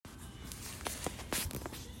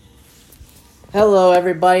Hello,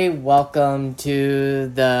 everybody. Welcome to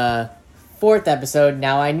the fourth episode.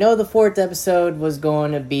 Now, I know the fourth episode was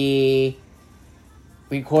going to be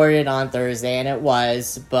recorded on Thursday, and it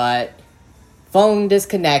was, but phone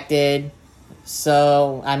disconnected,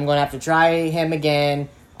 so I'm going to have to try him again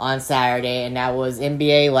on Saturday, and that was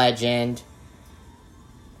NBA legend,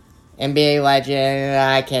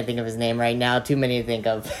 I can't think of his name right now, too many to think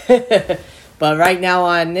of. But right now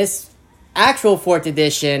on this actual fourth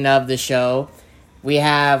edition of the show, we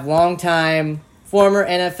have longtime former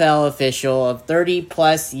NFL official of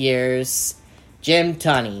 30-plus years, Jim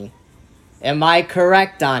Tunney. Am I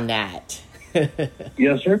correct on that?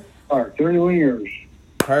 Yes, sir. 31 years.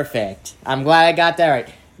 Perfect. I'm glad I got that right.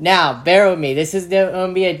 Now, bear with me. This is going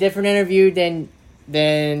to be a different interview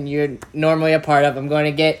than you're normally a part of. I'm going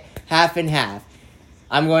to get half and half.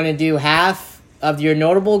 I'm going to do half of your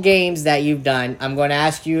notable games that you've done. I'm going to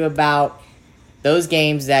ask you about those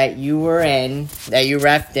games that you were in, that you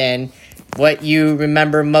reffed in, what you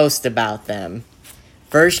remember most about them.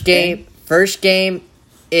 First game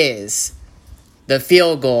is the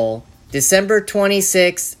field goal, December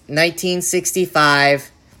 26, 1965,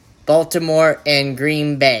 Baltimore and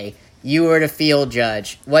Green Bay. You were the field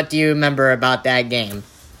judge. What do you remember about that game?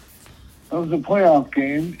 It was a playoff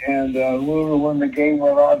game, and when the game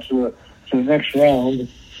went on to the next round,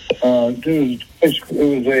 it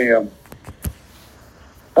was a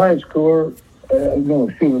high score. Baltimore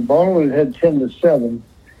had 10-7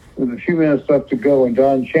 with a few minutes left to go, and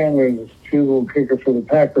Don Chandler, the field goal kicker for the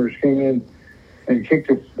Packers, came in and kicked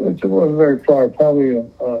it. It wasn't very far, probably a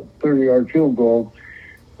 30-yard field goal.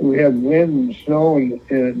 We had wind and snow,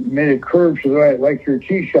 and made a curve to the right, like your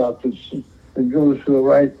tee shot that goes to the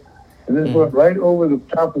right. And this went right over the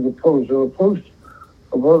top of the post. So the post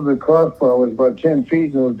above the crossbar was about 10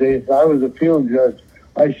 feet in those days. I was a field judge.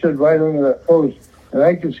 I stood right under that post, and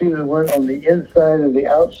I could see that it went on the inside and the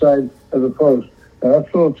outside of the post. Now,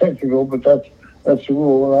 that's a little technical, but that's the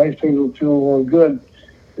rule. And I think it feel good.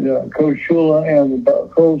 Coach Shula and the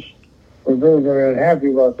coach were very, very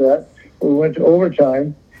unhappy about that. We went to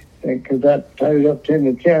overtime, because that tied it up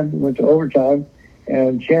 10-10. We went to overtime,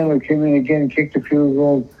 and Chandler came in again, kicked the field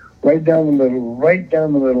goal right down the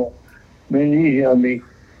middle, made it easy on me,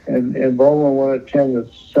 and Baltimore won at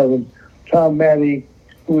 10-7. Tom Matty,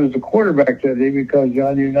 who was the quarterback that day because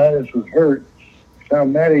John Unitas was hurt,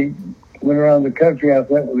 Tom Matty went around the country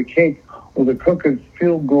after that with a cake with a crooked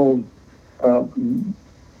field goal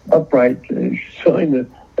upright, showing that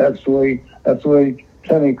that's the way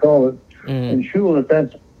Tunney called it. And Shula,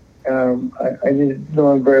 I didn't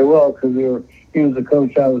know him very well because he was the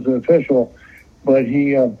coach, I was an official, but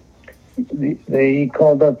he called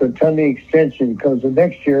that the Tunney extension because the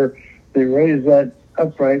next year they raised that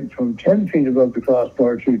upright from 10 feet above the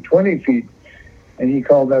crossbar to 20 feet, and he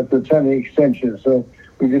called that the Tunney extension. So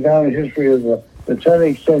we go down in history as the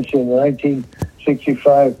Tunney extension, the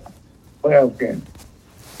 1965 playoff game.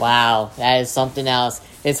 Wow, that is something else.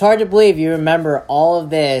 It's hard to believe you remember all of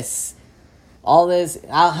this.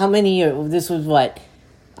 How many years? This was what?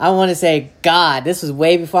 I want to say, God, this was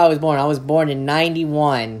way before I was born. I was born in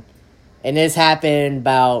 91, and this happened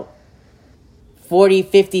about 40,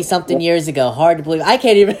 50-something years ago. Hard to believe. I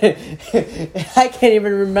can't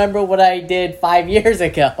even remember what I did 5 years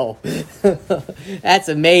ago. That's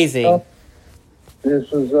amazing. Well,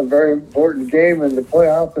 this was a very important game in the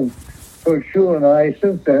playoff, and Coach Shula and I,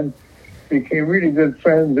 since then, became really good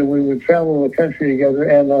friends, and we would travel the country together,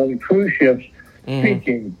 and on cruise ships,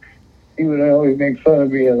 speaking. He would always make fun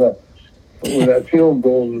of me with that field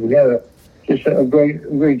goal. We had just a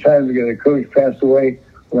great time together. Coach passed away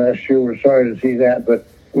last year. We're sorry to see that, but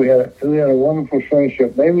we had a wonderful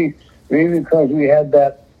friendship. Maybe because we had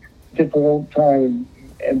that difficult time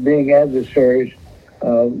and being adversaries,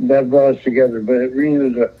 that brought us together. But it really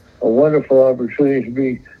was a wonderful opportunity to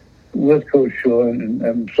be with Coach Shula, and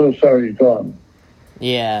I'm so sorry he's gone.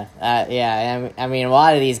 Yeah. I mean, a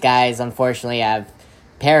lot of these guys, unfortunately, have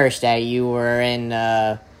perished that you were in,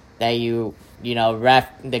 that you ref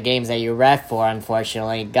the games that you ref for.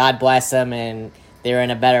 Unfortunately, God bless them, and they're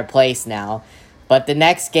in a better place now. But the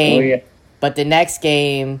next game,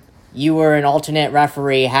 you were an alternate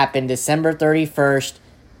referee. Happened December 31st,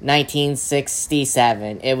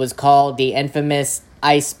 1967. It was called the infamous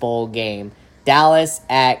Ice Bowl game. Dallas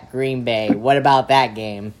at Green Bay. What about that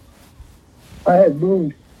game? I had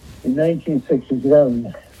moved in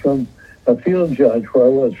 1967 from a field judge, where I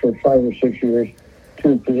was for 5 or 6 years, to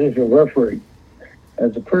the position of referee.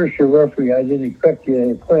 As a first-year referee, I didn't expect to get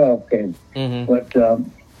any playoff game. But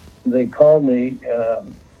they called me,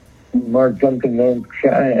 Mark Duncan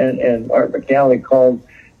and Art McNally called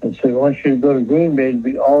and said, "I want you to go to Green Bay to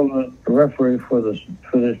be alternate referee for this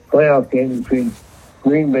playoff game between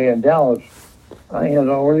Green Bay and Dallas." I had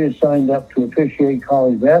already signed up to officiate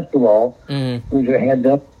college basketball, which I had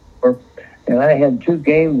done before, and I had 2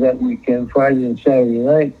 games that weekend, Friday and Saturday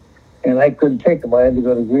night, and I couldn't take them. I had to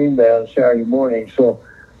go to Green Bay on Saturday morning, so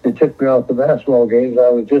they took me off the basketball games. I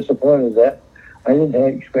was disappointed that I didn't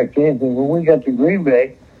expect anything. When we got to Green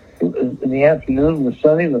Bay, it was in the afternoon, it was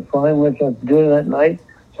sunny, the fine, went out to dinner that night,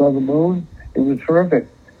 saw the moon. It was terrific.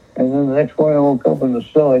 And then the next morning I woke up in the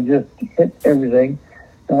snow. I just hit everything.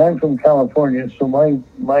 And I'm from California, so my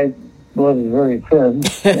blood is very thin.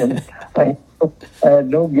 And I had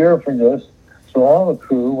no gear for this. So all the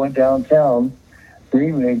crew went downtown,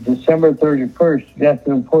 Green Bay, December 31st. That's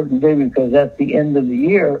an important day because that's the end of the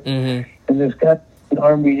year. And there's got an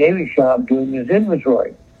Army Navy shop doing his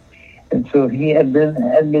inventory. And so he had been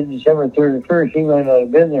December 31st. He might not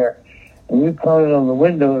have been there. And we pounded on the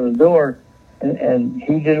window and the door, and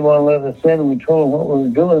he didn't want to let us in. And we told him what we were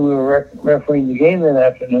doing. We were refereeing the game that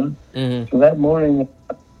afternoon. So that morning,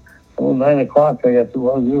 9 o'clock, I guess it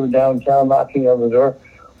was, we were downtown knocking on the door.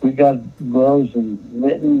 We got gloves and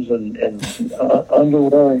mittens and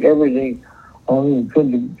underwear and everything, all we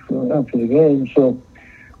could after the game. So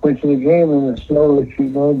went to the game in the snow. If you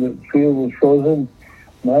know, the field was frozen.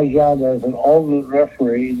 My job as an alternate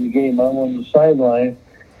referee in the game, I'm on the sideline,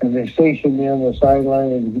 and they stationed me on the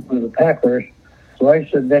sideline with the Packers. So I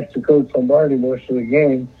stood next to Coach Lombardi most of the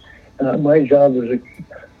game. My job was to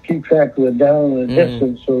keep track of the down and the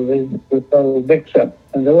distance so they thought it was a mix-up.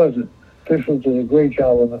 And there wasn't. Officials did a great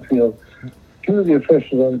job on the field. 2 of the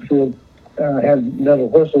officials on the field had metal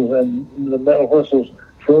whistles, and the metal whistles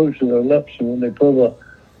froze to their lips. And when they pulled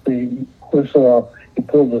the whistle off, he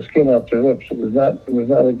pulled the skin off their lips. It was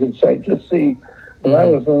not a good sight to see. But I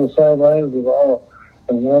was on the sidelines with all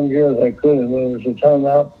as warm gear as I could, and when it was a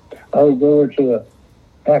timeout, I would go over to the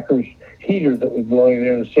Packers heater that was blowing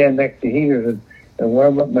there and stand next to heaters and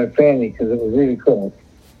warm up my fanny because it was really cold.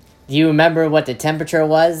 Do you remember what the temperature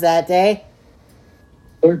was that day?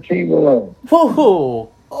 13 below. Whoo!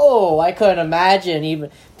 Oh, I couldn't imagine even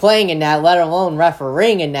playing in that, let alone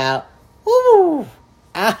refereeing in that. Woo!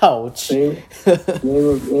 Ouch! The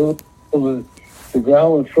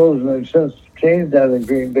ground was frozen. I've since changed that in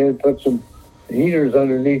Green Bay, put some heaters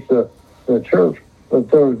underneath the turf, but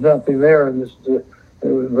there was nothing there, and it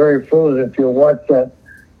was very frozen. If you watch that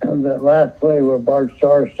last play where Bart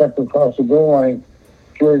Starr stepped across the goal line,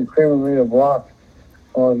 Jordan Kramer made a block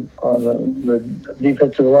on the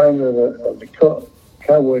defensive line of the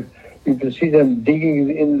Cowboys. You can see them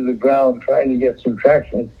digging into the ground, trying to get some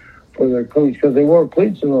traction for their cleats, because they wore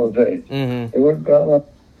cleats in those days. They weren't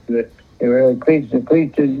they were cleats. The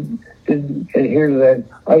cleats didn't adhere to that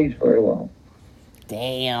ice very well.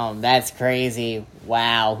 Damn, that's crazy.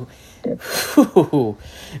 Wow.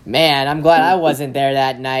 Man, I'm glad I wasn't there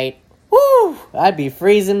that night. Woo! I'd be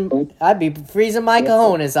freezing my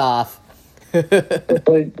cojones off.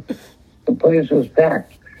 The place was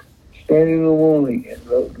packed, standing room only.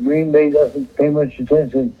 Green Bay doesn't pay much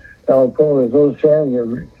attention to alcohol. Those fans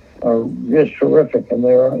are just terrific, and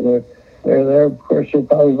they're there. Of course, they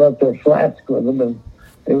probably left their flasks with them, and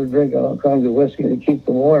they would drink all kinds of whiskey to keep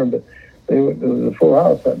them warm. But it was a full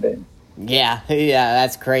house that day. Yeah,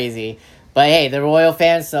 that's crazy. But hey, they're Royal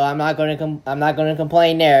fans, so I'm not going to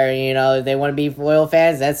complain there. You know, if they want to be Royal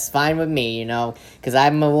fans, that's fine with me. You know, because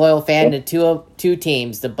I'm a loyal fan to two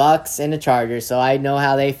teams, the Bucks and the Chargers, so I know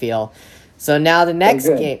how they feel. So now the next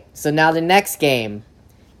game.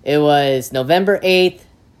 It was November 8th,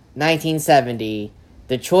 1970.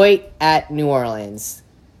 Detroit at New Orleans.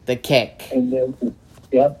 The kick. And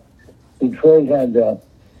Detroit had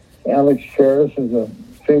Alex Harris as a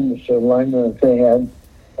famous lineman that they had.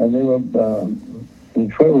 And they were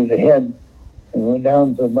Detroit was ahead and went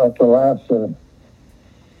down to about the last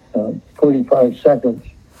 45 seconds.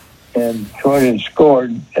 And Detroit had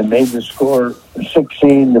scored and made the score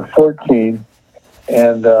 16-14.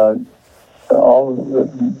 And all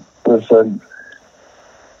was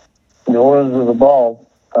New Orleans with the ball.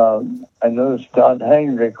 I noticed Don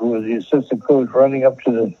Heinrich, who was the assistant coach, running up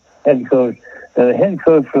to the head coach. And the head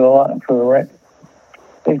coach for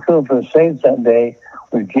the Saints that day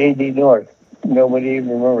was J.D. North. Nobody even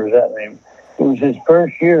remembers that name. It was his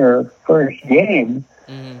first game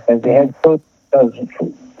as the head coach.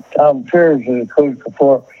 Tom Fears was the coach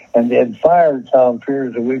before, and they had fired Tom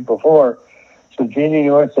Fears the week before. So J.D.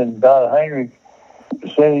 North and Don Heinrich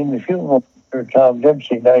sat in the field goal for Tom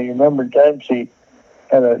Dempsey. Now, you remember Dempsey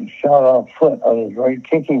had a shot-off foot on his right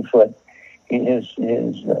kicking foot. He had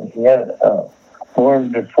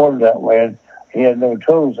formed that way, and he had no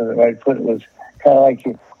toes in the right foot. It was kind of like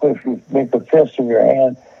if you make a fist in your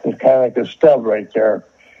hand, it's kind of like a stub right there.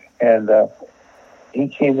 And he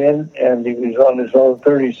came in, and he was on his own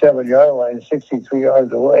 37-yard line, 63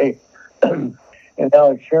 yards away. And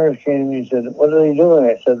Alex Harris came and he said, "What are they doing?"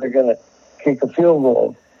 I said, "They're going to kick a field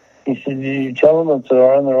goal." He said, "Did you tell them that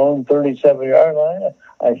they're on their own 37-yard line?"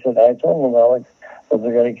 I said, "I told them, Alex, but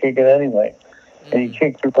they're going to kick it anyway." And he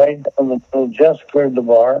kicked it right down the field, just cleared the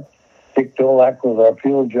bar. Dick Dolak was our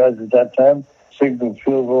field judge at that time. Signaled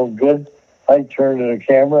field goal good. I turned to the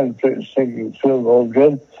camera and signaled field goal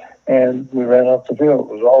good. And we ran off the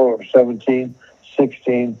field. It was all over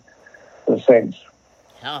 17-16, the Saints.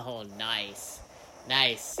 Oh, nice.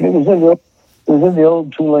 Nice. It was in the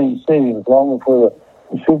old Tulane Stadium. It was long before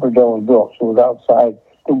the Superdome was built. So it was outside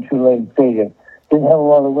in Tulane Stadium. Didn't have a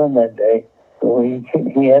lot of wind that day. So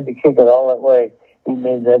he had to kick it all that way. He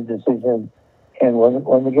made that decision and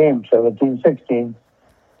won the game, 17-16.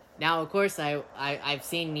 Now, of course, I've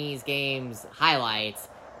seen these games highlights.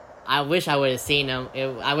 I wish I would have seen them.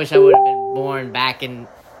 I wish I would have been born back in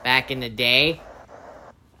the day.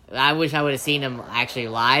 I wish I would have seen them actually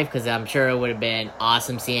live, because I'm sure it would have been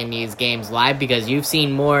awesome seeing these games live, because you've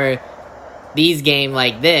seen more these games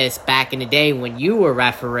like this back in the day when you were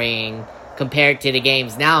refereeing compared to the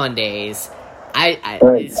games nowadays.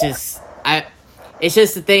 It's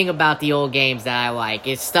just the thing about the old games that I like.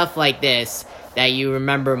 It's stuff like this that you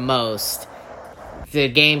remember most. The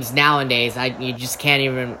games nowadays, you just can't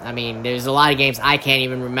even. I mean, there's a lot of games I can't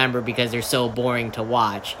even remember because they're so boring to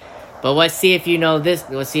watch. But let's see if you know this.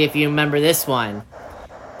 Let's see if you remember this one.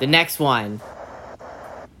 The next one.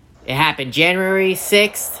 It happened January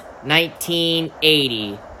 6th,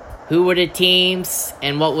 1980. Who were the teams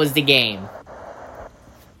and what was the game?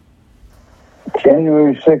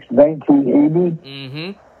 January 6th, 1980?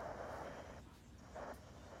 Mm-hmm.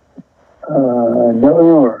 I don't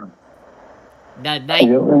remember. I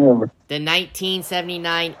don't remember. The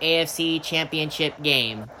 1979 AFC Championship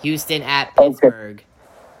game. Houston at Pittsburgh.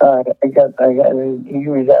 Okay. I got it. You can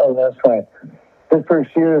read that one, that's fine. Pittsburgh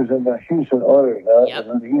Steelers and the Houston Oilers. Yep.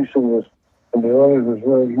 And the Oilers was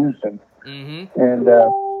really Houston. Mm-hmm. And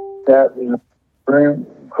that was a very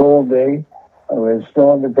cold day. There was snow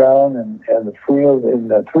on the ground, and the field in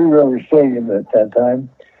the Three River Stadium at that time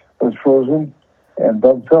was frozen. And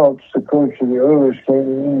Bud Phillips, the coach of the Oilers, came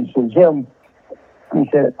in and he said, "Jim," he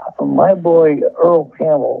said, "my boy Earl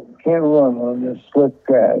Campbell can't run on this slip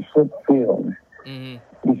field." Mm-hmm.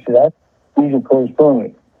 He said, "I need to postpone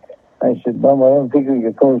it." I said, "Mom, I don't think we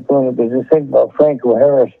can postpone it, but just think about Franco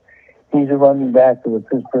Harris. He's a running back of the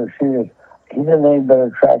Pittsburgh Steelers. He doesn't have any better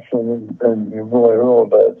traction than your boy Earl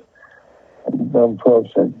does." And Bud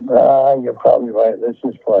Phillips said, "You're probably right. Let's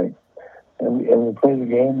just play." And we played the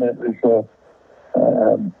game. It was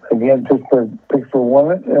again, Pittsburgh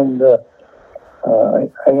won it, and I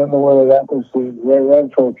don't know whether that was the Ray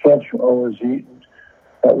Renfro catch or was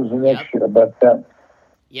that was the next year, but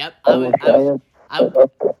yep. I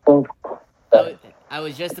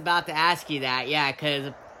was just about to ask you that, yeah,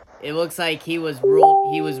 because it looks like he was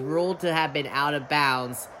ruled to have been out of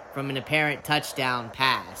bounds from an apparent touchdown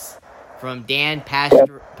pass from Dan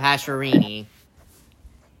Pastorini.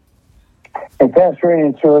 And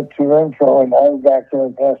Pastorini threw it to Renfro, and I was back there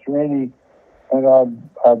with Pastorini, and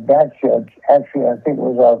our back judge, actually I think it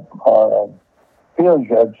was our field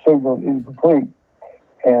judge, signaled incomplete.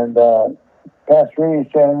 And Pastorini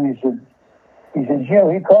said, he said,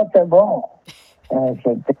 "Jim, he caught that ball." And I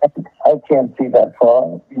said, "Dan, I can't see that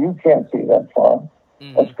far. You can't see that far.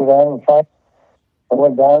 Mm-hmm. Let's go down and find." I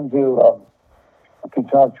went down to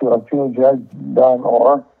talk to our field judge, Don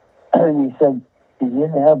Orr, and he said he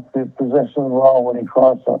didn't have the possession of the ball when he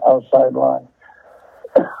crossed the outside line.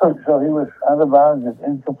 So he was out of bounds and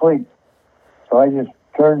incomplete. So I just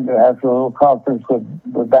turned to, after a little conference with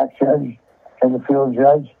the back judge and the field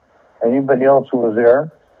judge, anybody else who was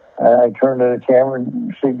there, I turned to the camera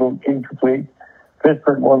and signaled incomplete.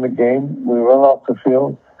 Pittsburgh won the game. We run off the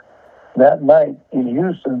field. That night in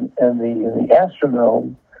Houston and in the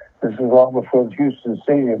Astrodome, this is long before the Houston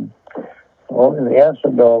Stadium, well, in the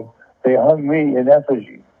Astrodome, they hung me in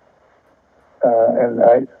effigy. And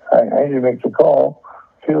I had to make the call.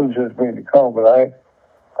 Field just made the call, but I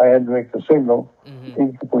had to make the signal. Mm-hmm.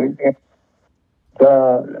 Incomplete. Dick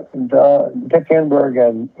Enberg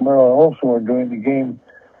and Merlin Olsen were doing the game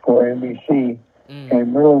for NBC,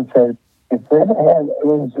 and Merlin said, if they had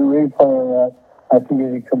instant replay on that, I think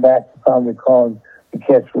they'd come back and probably call and the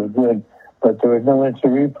catch was good. But there was no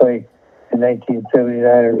instant replay in 1979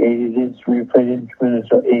 or 80. The instant replay didn't come in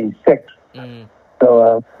until 86.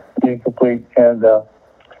 So, incomplete. And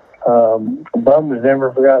Bum was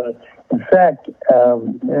never forgotten. In fact,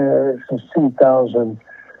 since 2000,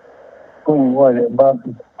 About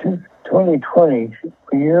 2020,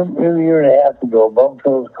 maybe a year and a half ago, Bum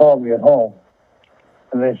Phillips called me at home.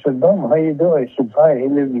 And they said, Bum, how you doing? I said, fine. He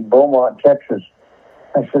lived in Beaumont, Texas.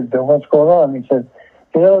 I said, what's going on? He said,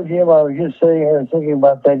 Jim, I was just sitting here thinking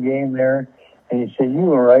about that game there. And he said, you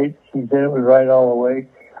were right. He said, it was right all the way.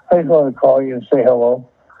 I just wanted to call you and say hello.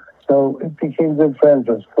 So it became good friends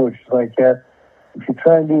with coaches like that. If you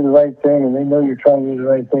try and do the right thing and they know you're trying to do the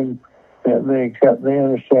right thing, they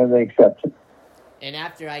understand, they accept it. And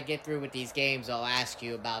after I get through with these games, I'll ask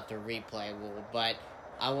you about the replay rule. But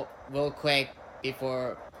real quick,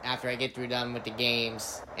 after I get through done with the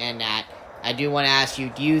games and that, I do want to ask you,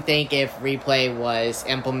 do you think if replay was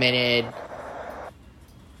implemented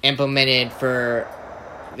for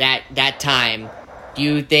that time, do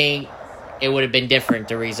you think it would have been different,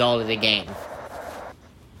 the result of the game?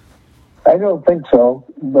 I don't think so,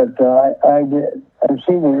 but I've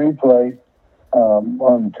seen the replay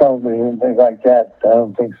on television and things like that. I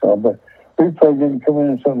don't think so, but replay didn't come in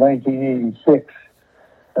until 1986.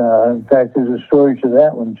 In fact, there's a story to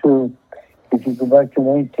that one, too. If you go back to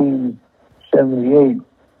 1978,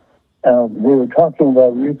 they were talking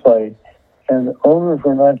about replay, and the owners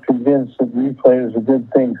were not convinced that replay was a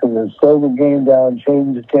good thing, because it slowed the game down,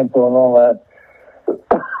 changed the tempo and all that.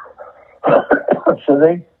 So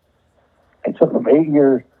it took them 8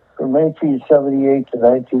 years, from 1978 to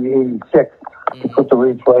 1986, to put the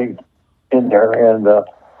replay in there, and I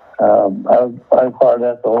was part of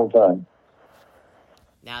that the whole time.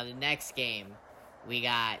 Now, the next game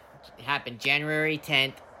happened January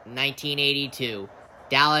 10th, 1982.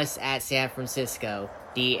 Dallas at San Francisco.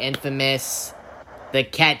 The infamous The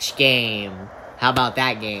Catch Game. How about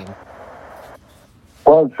that game?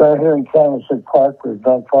 Well, it's right here in Candlestick Park. It's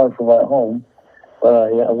not far from my home.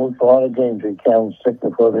 But I worked a lot of games in Candlestick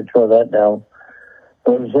before they tore that down.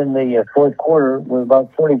 It was in the fourth quarter with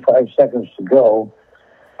about 45 seconds to go.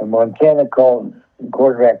 And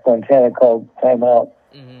quarterback Montana called timeout.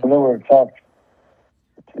 Mm-hmm. And they were talking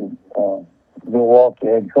to Bill Walsh, the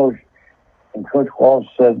head coach. And Coach Walsh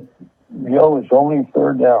said, it's only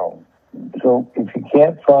third down. So if you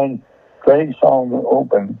can't find Freddie Solomon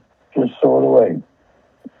open, just throw it away.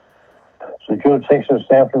 So Joe takes a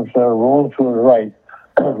snap from center, rolled to the right,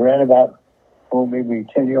 ran about, maybe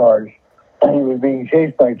 10 yards. And he was being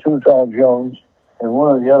chased by Too Tall Jones and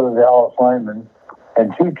one of the other Dallas linemen.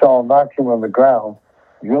 And Too Tall knocked him on the ground.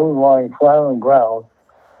 Jones lying flat on the ground.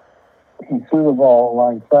 He threw the ball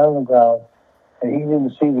lying flat on the ground, and he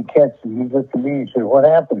didn't see the catch. And he looked at me and said, what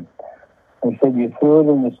happened? I said, you threw it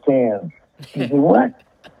in the stands. He said, what?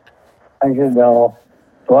 I said, no.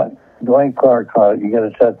 Dwight Clark caught it. You got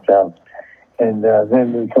a touchdown. And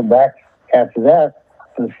then we come back after that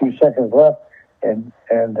with a few seconds left, and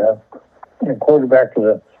the quarterback for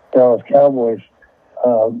the Dallas Cowboys,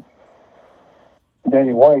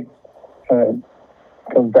 Danny White, comes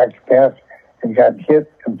back to pass and got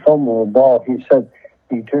hit and fumbled the ball. He turned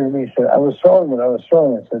to me and said, I was throwing it. I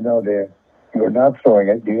said, no, Dan, you were not throwing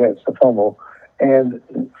it. It's a fumble. And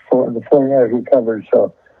for the 49ers recovered,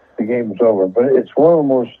 so the game was over. But it's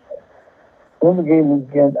one of the games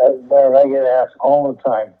where I get asked all the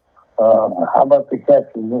time, how about the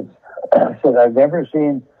catch? And I said, I've never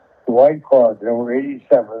seen Dwight Clark, number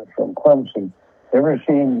 87 from Clemson, never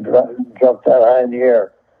seen him jump that high in the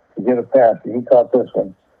air to get a pass. And he caught this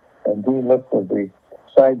one. And Dean looked with the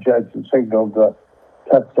side judge and signaled the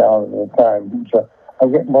touchdown at the time. So I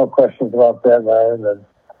get more questions about that than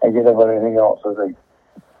I get about anything else, I think.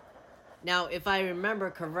 Now, if I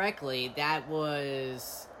remember correctly, that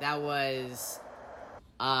was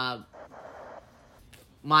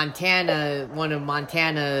Montana, one of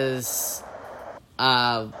Montana's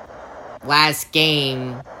last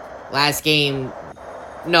game.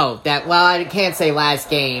 No, I can't say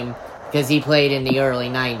last game because he played in the early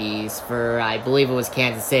 90s for, I believe it was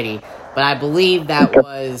Kansas City. But I believe that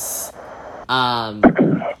was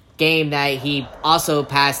game that he also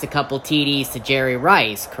passed a couple TDs to Jerry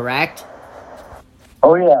Rice, correct?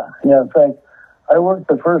 Oh, yeah. Yeah, in fact, I worked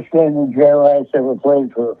the first game that Jerry Rice ever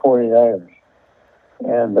played for the 49ers.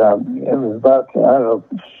 And it was about,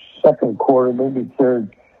 second quarter, maybe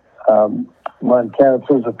third. Montana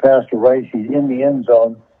throws a pass to Rice. He's in the end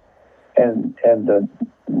zone. And the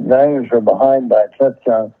Niners are behind by a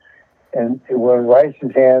touchdown. And it was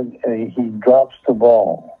Rice's hand, and he drops the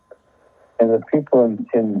ball. And the people in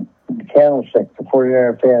Candlestick, the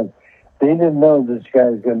 49er fans, they didn't know this guy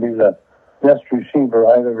is going to be the best receiver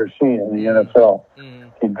I've ever seen in the NFL.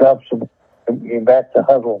 Mm. He drops him, came back to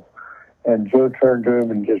huddle, and Joe turned to him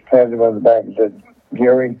and just patted him on the back and said,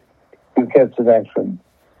 Jerry, you catch the next one.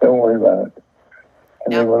 Don't worry about it.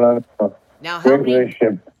 And they went on a great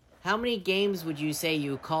relationship. How many games would you say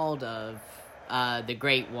you called of the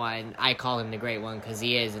great one? I call him the great one because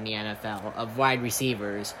he is in the NFL, of wide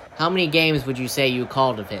receivers. How many games would you say you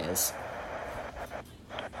called of his?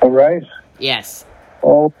 All right. Yes.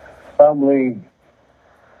 Oh, probably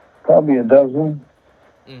a dozen,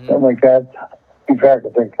 something like that. Keep track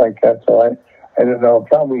of things like that. So I don't know.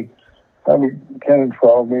 Probably 10 and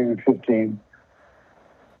 12, maybe 15.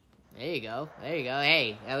 There you go.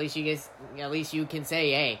 Hey, at least you can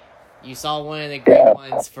say, hey, you saw one of the great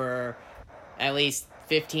ones for at least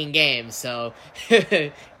 15 games. So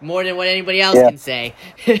more than what anybody else can say.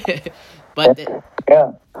 But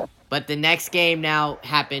the next game now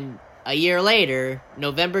happened a year later,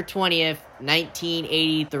 November 20th,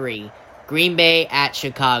 1983. Green Bay at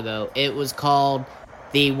Chicago. It was called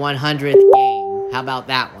the 100th game. How about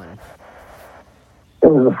that one? It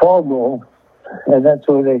was a fall goal, and that's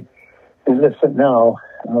where they list it now.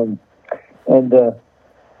 When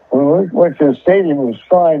we went to the stadium, it was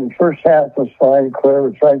fine. The first half was fine, clear. It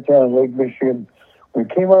was right there on Lake Michigan. We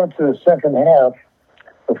came out to the second half.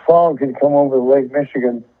 The fog had come over Lake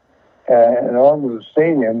Michigan and onto the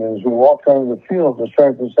stadium. And as we walked onto the field to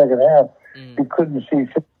start the second half, you couldn't see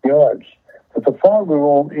 50 yards. But the fog would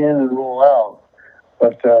roll in and roll out.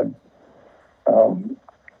 But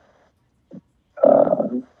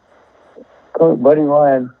Buddy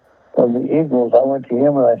Ryan from the Eagles, I went to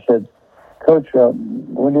him and I said, Coach,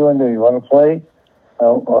 what do you want to do? You want to play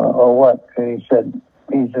or what? And he said,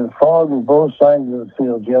 fog on both sides of the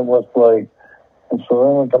field. Jim, let's play. And so I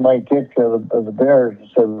went to Mike Dick of the Bears and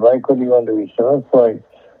said, Mike, what do you want to do? He said, let's play.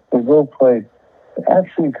 They go play.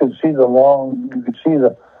 Actually, you could see the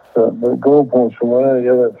goalposts from one to the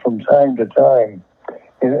other from time to time.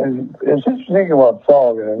 And it's interesting about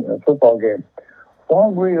fog in a football game.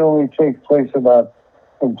 Fog really only takes place about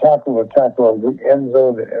from tackle to tackle, the end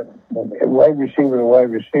zone, wide receiver to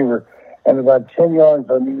wide receiver, and about 10 yards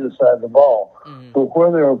on either side of the ball. But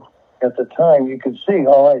where they were at the time, you could see,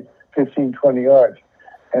 all right, 15, 20 yards.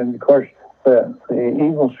 And, of course, the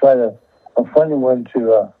Eagles tried a funny one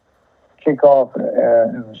to kick off in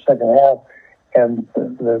the second half, and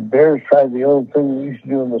the Bears tried the old thing we used to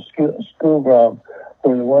do in the school ground,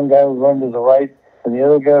 where the one guy would run to the right and the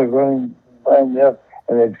other guy was running behind the left,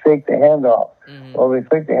 and they'd fake the handoff. Well, they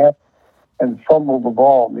faked the handoff and fumbled the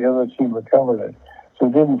ball. The other team recovered it. So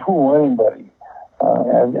it didn't fool anybody.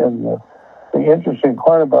 And the interesting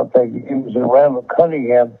part about that game was that Randall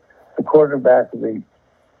Cunningham, the quarterback of the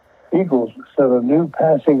Eagles, set a new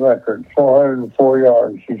passing record, 404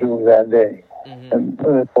 yards he threw that day. And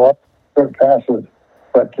it's a lot of passes.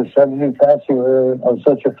 But to set a new passing record on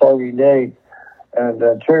such a foggy day, and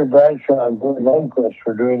Terry Bradshaw and Billy Lundquist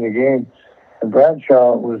were doing the game, and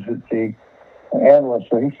Bradshaw was at the analyst,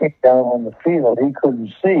 so he came down on the field. He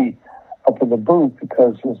couldn't see up in the booth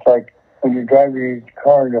because it's like when you're driving your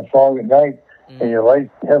car in the fog at night and your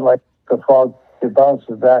headlight, the fog, it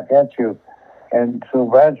bounces back at you. And so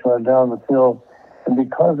Bradshaw went down the field, and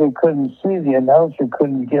because they couldn't see, the announcer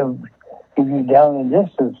couldn't give you down and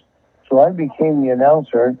distance. So I became the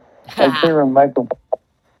announcer. I came in Michael,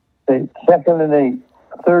 say, 2nd and 8,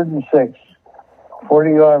 3rd and 6,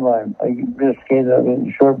 40-yard line. I just gave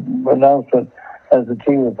a short announcement as the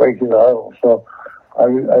team was breaking the huddle. So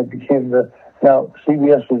I became now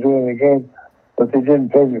CBS was doing the game, but they didn't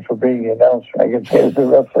pay me for being the announcer. I get paid as a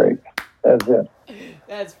referee. That's it.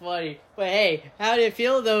 That's funny. But hey, how did it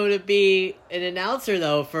feel though to be an announcer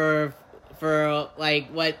though for like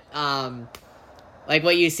what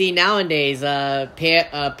you see nowadays,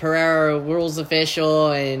 Pereira rules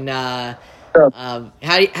official, and how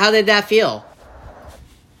did that feel?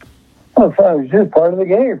 Well, it was just part of the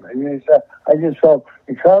game. I mean, I just felt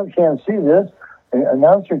the crowd can't see this. The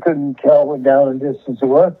announcer couldn't tell what down and distance it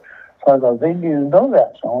was. So I thought they needed to know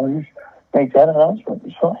that. So I'll just make that announcement.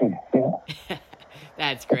 It's fine. Yeah.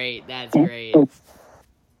 That's great. That's great.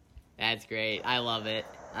 I love it.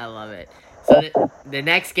 So the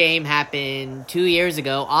next game happened 2 years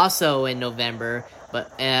ago, also in November,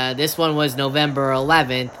 but this one was November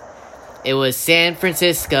 11th. It was San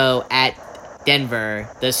Francisco at Denver,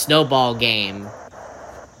 the snowball game.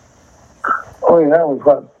 Oh, yeah, that was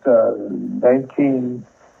what,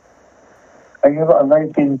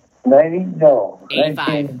 1990? No.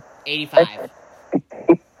 85. 85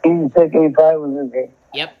 was the game.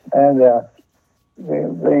 Yep. And they're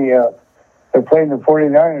playing the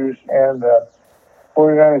 49ers, and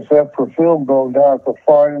 49ers set up for field goal down at the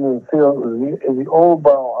far end of the field. It was the old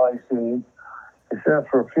Ball High Stadium. They set up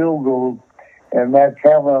for a field goal, and Matt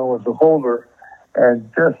Kavanaugh was the holder.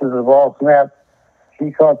 And just as the ball snapped,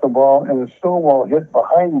 he caught the ball, and the snowball hit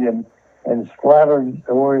behind him and splattered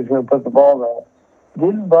where he's going to put the ball down.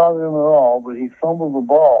 Didn't bother him at all, but he fumbled the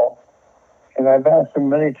ball. And I've asked him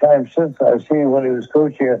many times since. I've seen him when he was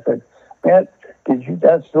coaching. I said, Matt, did you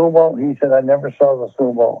that snowball? He said, I never saw the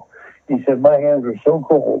snowball. He said, my hands were so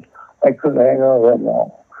cold, I couldn't hang on to that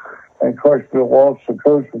ball. And, of course, Bill Walsh, the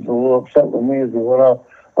coach, was a little upset with me as we went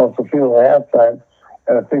off the field at halftime.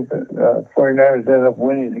 And I think the 49ers ended up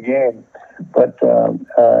winning the game. But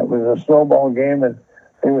it was a snowball game, and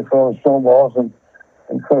they were throwing snowballs. And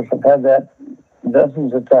of course, I've had that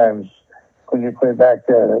dozens of times when you play back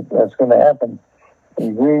there. That's going to happen.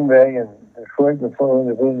 In Green Bay and Detroit before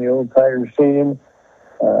they put in the old Tiger Stadium,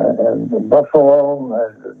 and Buffalo,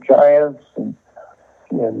 and the Giants, and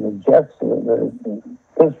the Jets, the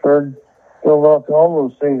Pittsburgh, Philadelphia, all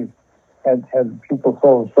those things had people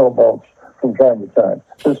throwing snowballs from time to time.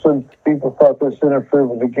 This one, people thought this interfered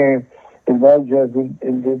with the game. In my judgment,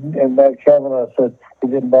 it didn't. And Matt Kavanaugh said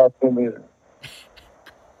it didn't bother him either.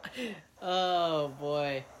 Oh,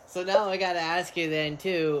 boy. So now I gotta ask you then,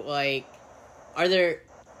 too, like, are there,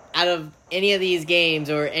 out of any of these games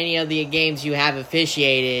or any of the games you have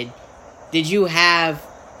officiated, did you have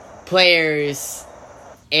players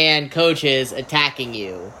and coaches attacking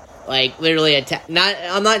you? Like, literally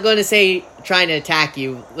I'm not going to say trying to attack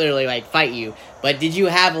you, literally, like, fight you, but did you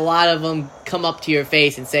have a lot of them come up to your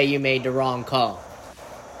face and say you made the wrong call?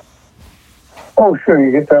 Oh, sure,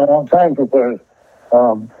 you get that a long time for players.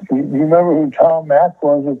 You remember who Tom Mack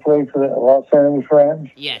was who played for the Los Angeles Rams?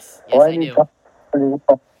 Yes, I do. Tom pretty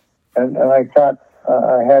well. And I thought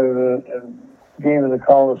I had a game in the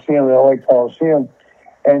Coliseum, the LA Coliseum,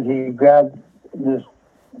 and he grabbed this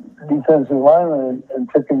defensive lineman and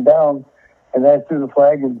took him down, and I threw the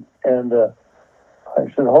flag, and I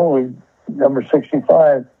said, holy, number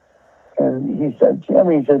 65. And he said,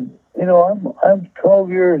 Jimmy, he said, I'm 12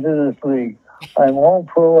 years in this league. I'm all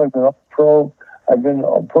pro. I've been all pro. I've been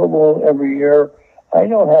on Pro Bowl every year. I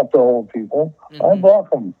don't have to hold people. Mm-hmm. I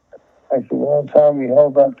block them. I said, well, Tom, you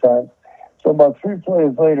held that time. So about 3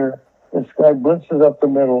 plays later, this guy blitzes up the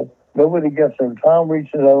middle. Nobody gets him. Tom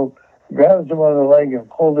reaches out, grabs him on the leg, and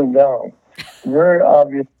pulls him down. Very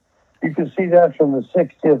obvious. You can see that from the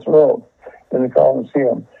 60th row in the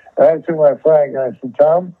Coliseum. And I threw my flag, and I said,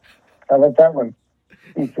 Tom, how about that one?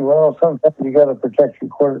 He said, well, sometimes you got to protect your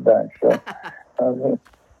quarterback. So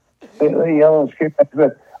they yell and scream.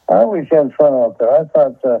 But I always had fun out there. I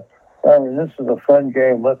thought, this is a fun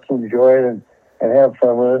game. Let's enjoy it and have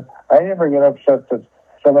fun with it. I never get upset that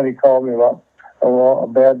somebody called me about a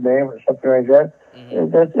bad name or something like that.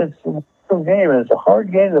 Mm-hmm. It's a game. It's a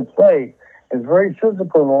hard game to play. It's very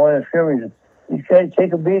physical in the line of scrimmage. You can't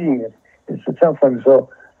take a beating. It's a tough one. So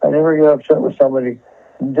I never get upset with somebody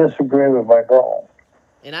disagreeing with my call.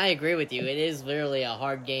 And I agree with you. It is literally a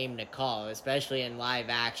hard game to call, especially in live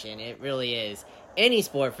action. It really is. Any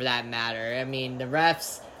sport, for that matter. I mean, the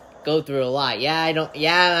refs go through a lot.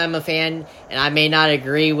 I'm a fan, and I may not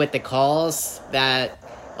agree with the calls that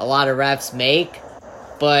a lot of refs make,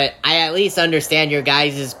 but I at least understand your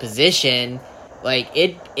guys' position. Like,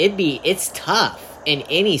 it's tough in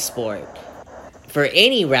any sport for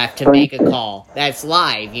any ref to make a call that's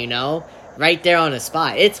live, right there on the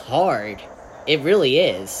spot. It's hard. It really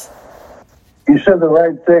is. You said the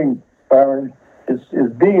right thing, Byron. Is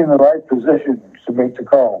being in the right position to make the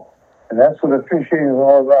call. And that's what officiating is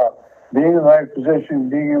all about. Being in the right position,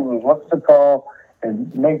 being able to look at the call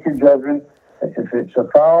and make your judgment. If it's a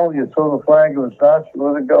foul, you throw the flag. If it's not, you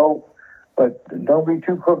let it go. But don't be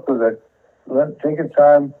too quick with it. Take your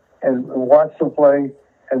time and watch the play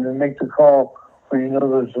and then make the call when you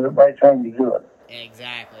know there's the right time to do it.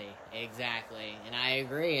 Exactly. And I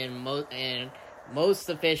agree. And most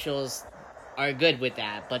officials are good with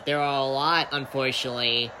that. But there are a lot,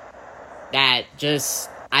 unfortunately, that just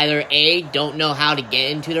either A, don't know how to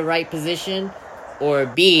get into the right position, or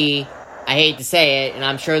B, I hate to say it, and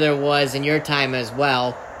I'm sure there was in your time as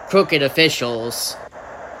well, crooked officials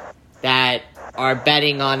that are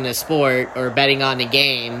betting on the sport or betting on the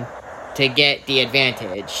game to get the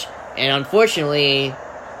advantage. And unfortunately,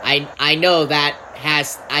 I know that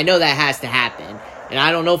has to happen. And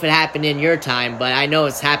I don't know if it happened in your time, but I know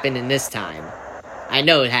it's happened in this time. I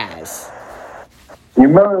know it has. You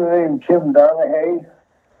remember the name Tim Donahue?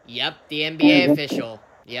 Yep, the NBA official.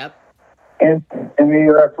 Yep. And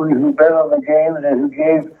the referee who bet on the game and who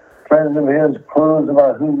gave friends of his clues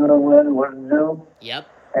about who's going to win and what to do. Yep.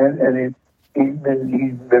 And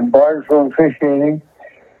he's been barred from officiating.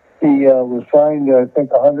 He was fined, I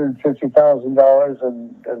think, $150,000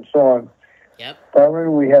 and so on. Yep. However,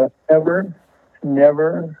 we have never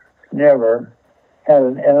had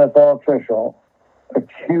an NFL official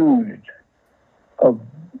accused of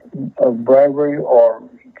bribery or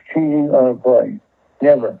cheating on a play.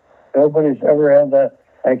 Never. Nobody's ever had that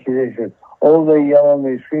accusation. Oh, they yell and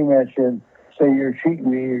they scream at you and say, you're cheating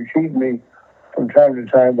me from time to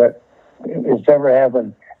time, but it's never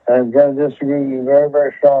happened. And I'm going to disagree with you very,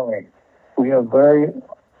 very strongly. We have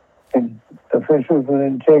officials with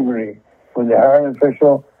integrity. When they hire an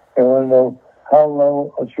official, they want to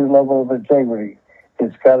know what's your level of integrity.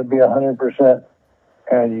 It's got to be 100%,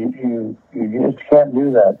 and you just can't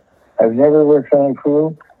do that. I've never worked on a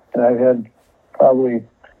crew, and I've had probably 8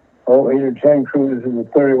 or 10 crews in the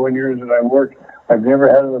 31 years that I've worked. I've never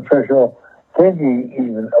had an official thinking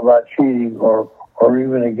even about cheating or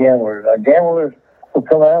even a gambler. Now, gamblers will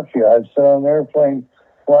come after you. I've sat on an airplane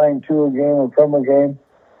flying to a game or from a game,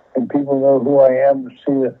 and people know who I am,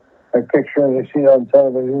 see my picture, and they see it on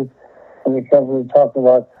television, and they come and talk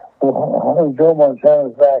about, well, how's Joe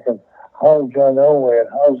Montana's back, and how's John Elway, and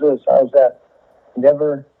how's this, how's that.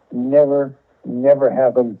 Never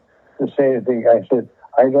happened to say anything. I said,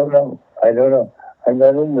 I don't know. I'm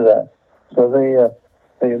not into that. So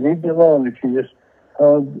they leave you alone if you just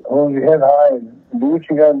hold your head high and do what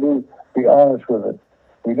you got to do. Be honest with it.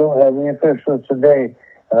 We don't have any officials today,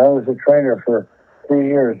 and I was a trainer for 3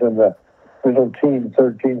 years in the middle team,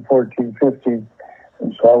 13, 14, 15.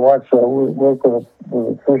 And so I watched work with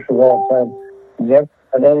officials all the time. Never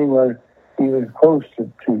had anyone even close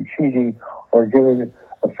to cheating or giving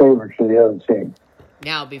a favor to the other team.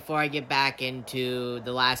 Now, before I get back into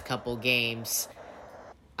the last couple games,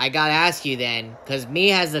 I gotta ask you then, because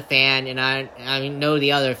me as a fan, and I know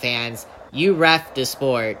the other fans, you ref the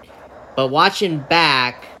sport, but watching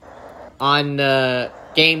back on the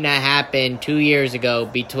game that happened 2 years ago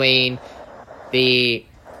between the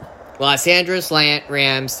Los Angeles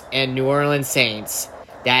Rams and New Orleans Saints,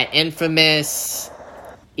 that infamous,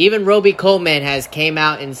 even Roby Coleman has came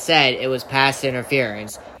out and said it was pass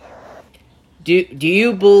interference. Do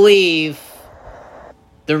you believe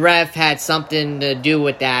the ref had something to do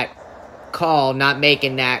with that call, not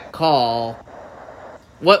making that call?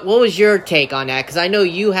 What was your take on that? Because I know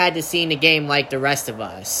you had to see the game like the rest of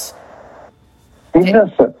us. He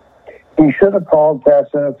missed it. He should have called pass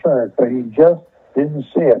interference, but he just didn't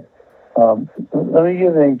see it. Let me give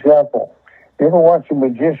you an example. You ever watch a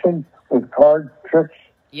magician with card tricks?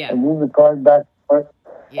 Yeah. And move the card back and forth?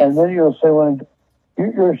 Yes. And then you'll say, when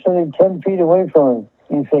you're sitting 10 feet away from him,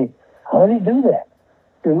 you say, how did he do that?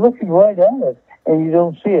 You're looking right at it, and you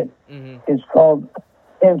don't see it. Mm-hmm. It's called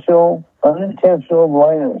unintentional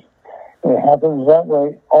blindness. It happens that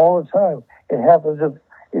way all the time. It happens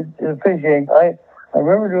in fishing. I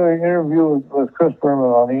remember doing an interview with Chris Berman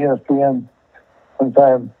on ESPN one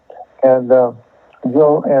time, and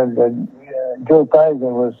Joe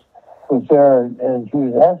Theisen was there, and he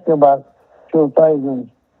was asking about Joe Theisen's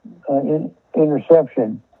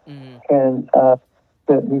interception. Mm-hmm. And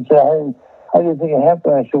he said, how do you think it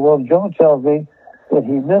happened? I said, well, Joe tells me that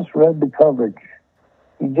he misread the coverage.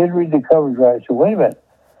 He did read the coverage right. I said, wait a minute.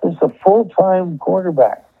 This is a full-time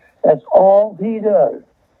quarterback. That's all he does.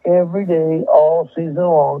 Every day, all season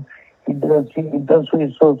long, he does what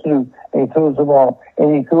he's supposed to do, and he throws the ball.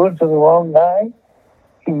 And he threw it to the wrong guy.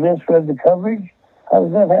 He misread the coverage. How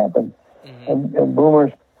does that happen? Mm-hmm. And Boomer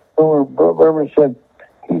said,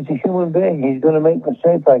 he's a human being. He's going to make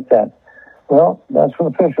mistakes like that. Well, that's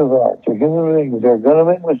what officials are. They're human beings. They're going to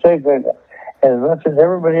make mistakes like that. And as much as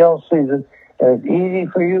everybody else sees it, and it's easy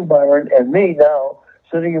for you, Byron, and me now,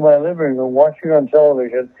 sitting in my living room, watching on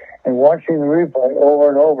television and watching the replay over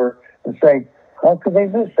and over and saying, how could they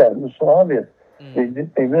miss that? It was so obvious.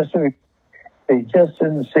 Mm. They missed it. They just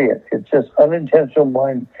didn't see it. It's just unintentional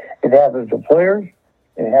blind. It happens to players.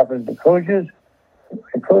 It happens to coaches.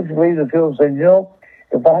 The coach leaves the field and says, you know,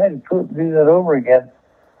 if I had to do that over again,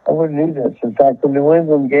 I wouldn't do this. In fact, the New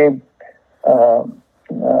England game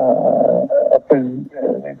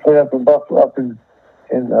they played up in Buffalo, up in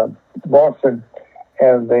Boston,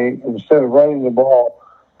 and they, instead of running the ball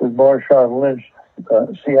with Marshawn Lynch,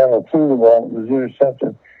 Seattle threw the ball. It was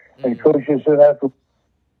intercepted. And coaches said after,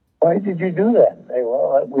 why did you do that? And they,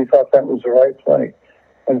 well, we thought that was the right play.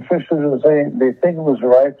 And officials were saying they think it was the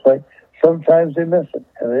right play. Sometimes they miss it.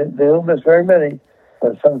 And they don't miss very many,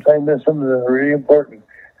 but sometimes miss them that are really important.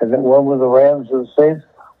 And that one with the Rams and the Saints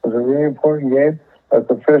was a really important game, but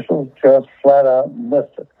the officials just flat out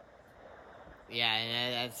missed it. Yeah,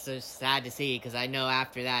 and that's so sad to see, because I know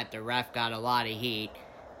after that the ref got a lot of heat,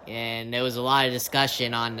 and there was a lot of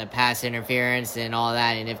discussion on the pass interference and all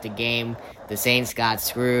that, and if the Saints got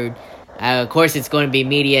screwed. Of course, it's going to be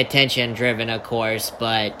media attention driven, of course,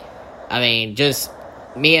 but, I mean, just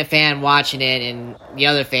me, a fan, watching it, and the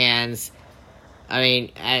other fans, I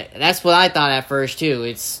mean, that's what I thought at first, too.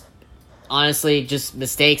 It's honestly just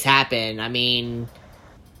mistakes happen. I mean,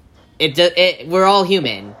 we're all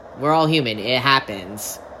human. We're all human. It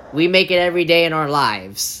happens. We make it every day in our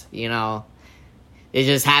lives, you know. It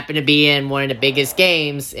just happened to be in one of the biggest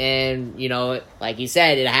games, and, you know, like you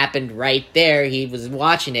said, it happened right there. He was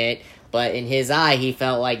watching it, but in his eye, he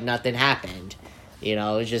felt like nothing happened. You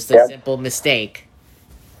know, it was just a simple mistake.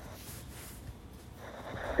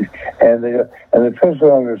 And the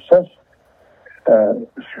official under such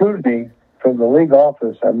scrutiny from the league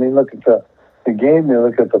office. I mean, look at the game, they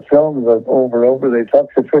look at the films over and over. They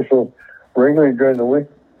talk to officials regularly during the week.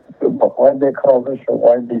 Why did they call this or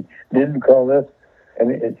why they didn't call this?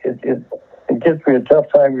 And it gets me a tough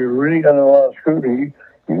time. You're really under a lot of scrutiny.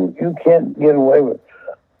 You can't get away with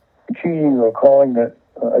cheating or calling it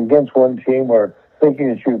against one team or thinking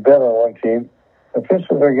that you bet on one team.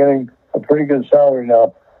 Officials are getting a pretty good salary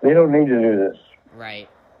now. They don't need to do this. Right,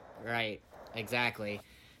 exactly.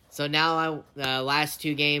 So now, last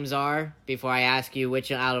two games are, before I ask you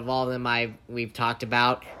which out of all of them we've talked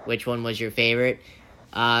about, which one was your favorite.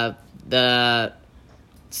 The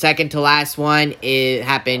second to last one, it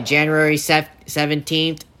happened January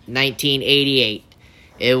 17th, 1988.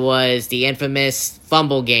 It was the infamous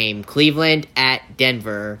fumble game, Cleveland at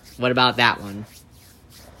Denver. What about that one?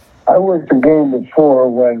 I was the game before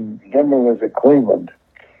when Denver was at Cleveland,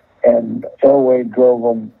 and Elway drove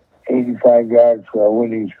them 85 yards for a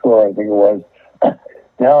winning score, I think it was.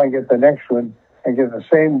 Now I get the next one. I get the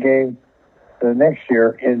same game the next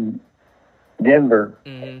year in Denver,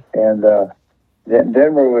 and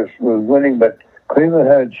Denver was winning, but Cleveland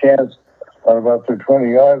had a chance on about their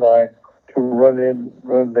 20-yard line to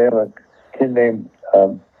run. They have a kid named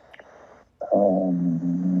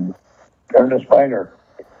Ernest Miner,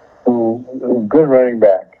 who was a good running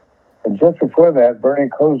back. And just before that, Bernie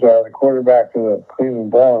Kosar, the quarterback of the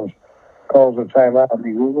Cleveland Browns, calls a timeout.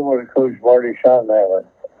 He was the one who coached Marty Schottenheimer.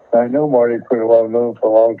 I know Marty pretty well, known for a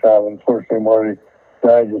long time. Unfortunately, Marty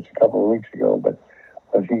died just a couple of weeks ago. But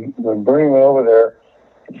when Bernie went over there,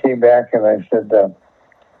 he came back and I said,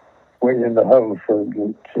 waiting in the huddle for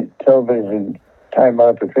the television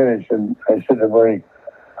timeout to finish. And I said to Bernie,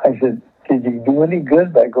 did you do any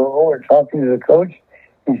good by going over and talking to the coach?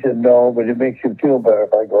 He said, no, but it makes you feel better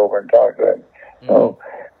if I go over and talk to him. So,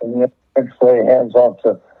 and the next play, hands off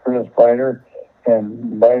to Ernest Miner,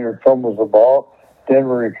 and Miner fumbles the ball.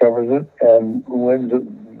 Denver recovers it and wins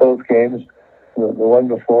both games, the one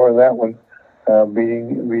before and that one,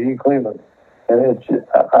 beating Cleveland. And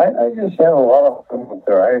I just had a lot of fun with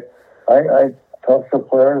there. I talked to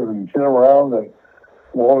players and sit around, and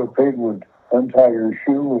Walter Payton would untie your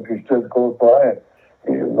shoe if you stood close by it.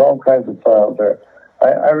 It was all kinds of fun out there.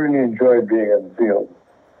 I really enjoyed being in the field.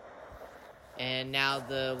 And now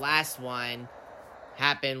the last one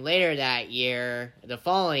happened later that year, the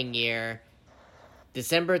following year,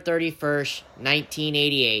 December 31st,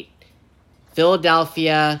 1988.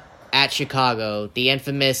 Philadelphia at Chicago, the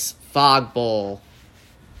infamous Fog Bowl.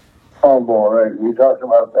 Fog Bowl, right. We talked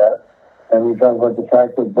about that. And we talked about the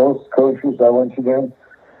fact that both coaches I went to them,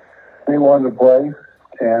 they wanted to play.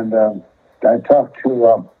 And I talked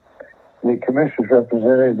to the commissioner's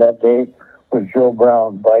representative that day was Joe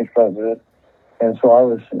Brown, vice president. And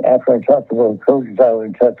so after I talked to both coaches, I was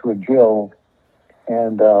in touch with Joe.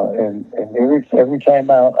 And every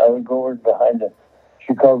time out, I would go over behind the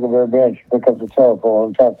Chicago Bear bench, pick up the telephone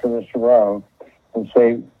and talk to Mr. Brown and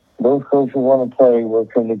say, both coaches want to play, where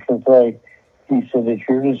can they play? He said, it's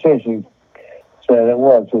your decision. Said it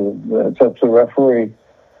was. It's up to the referee.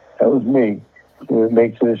 That was me. He would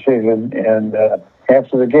make the decision. And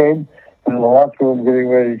after the game, in the locker room getting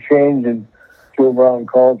ready to change, and Joe Brown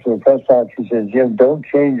called to the press box. He said, Jim, don't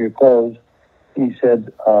change your clothes. He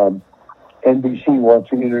said, NBC wants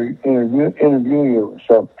to interview you.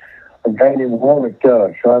 So a guy named Will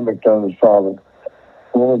McDonough, Sean McDonough's father,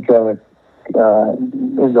 Will McDonough,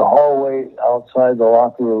 in the hallway outside the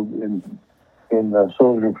locker room in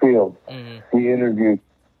Soldier Field, he interviewed.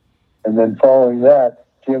 And then following that,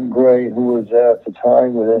 Jim Gray, who was there at the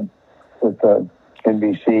time with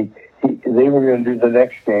NBC, they were going to do the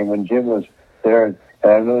next game, and Jim was there. And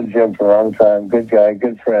I've known Jim for a long time, good guy,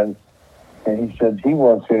 good friend. And he said he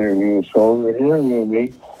wants to interview, so he interviewed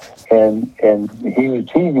me, and he was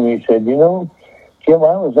teasing me. He said, you know, Jim,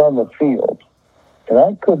 I was on the field, and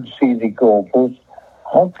I couldn't see the goalpost.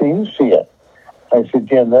 How can you see it? I said,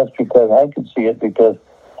 Jim, that's because I could see it because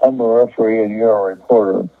I'm a referee and you're a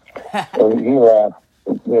reporter. So he laughed.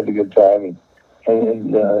 We had a good time,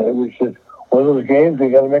 and it was just one of those games we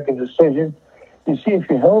got to make a decision. You see, if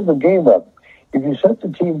you held the game up, if you sent the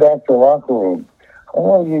team back to the locker room, how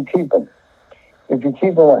long do you keep them? If you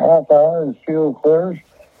keep them a half hour and field clears,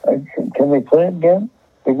 can they play again?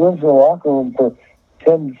 They go into the locker room for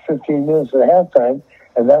 10 to 15 minutes at halftime,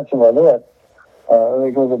 and that's about it.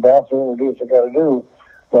 They go to the bathroom and do what they got to do.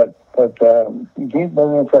 But you keep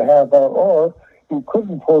them in for a half hour, or you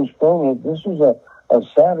couldn't postpone it. This was a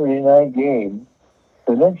Saturday night game.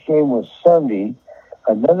 The next game was Sunday,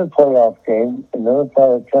 another playoff game, another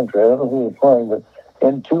part of the country. I don't know who they're playing, but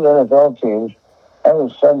then two NFL teams. That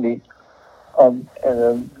was Sunday. And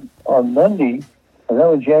then on Monday, and that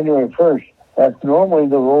was January 1st, that's normally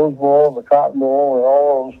the Rose Bowl, the Cotton Bowl, and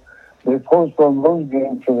all those. They postponed those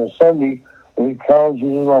games for the Sunday. The colleges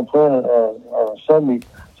didn't want to play on a Sunday,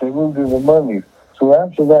 so they moved to the Monday. So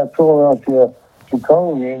after that Philadelphia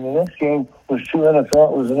Chicago game, the next game was an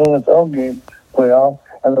NFL game playoff,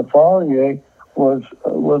 and the following day was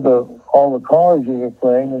with all the colleges were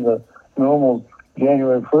playing in the normal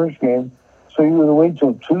January 1st game. So you would wait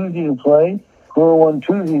till Tuesday to play. Whoever won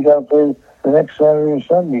Tuesday got to play the next Saturday or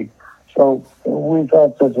Sunday. So we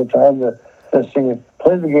thought that's the time to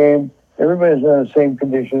play the game. Everybody's in the same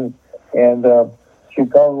conditions, and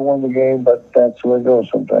Chicago won the game, but that's the way it goes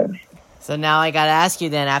sometimes. So now I got to ask you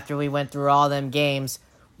then, after we went through all them games,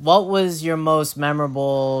 what was your most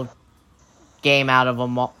memorable game out of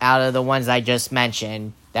the ones I just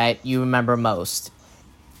mentioned that you remember most?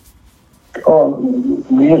 Oh,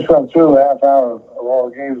 we just went through a half hour of all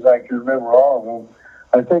the games. I can remember all of them.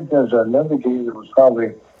 I think there's another game that was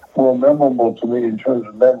probably more memorable to me in terms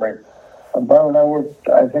of memory. Byron, I worked,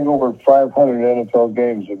 I think, over 500 NFL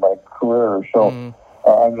games in my career or so.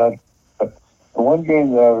 I'm not. But the one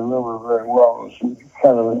game that I remember very well, was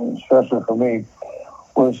kind of special for me,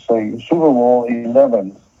 was the Super Bowl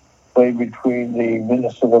 11 played between the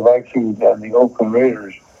Minnesota Vikings and the Oakland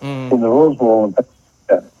Raiders in the Rose Bowl.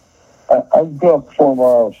 I grew up 4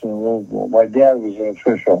 miles from the Rose Bowl. My dad was an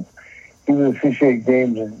official. He would officiate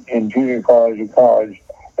games in junior college and college.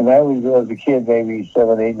 And I would go as a kid, maybe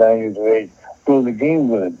 7, 8, 9 years of age, go to the game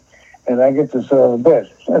with him. And I get to sit on the bench.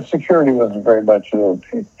 That security wasn't very much.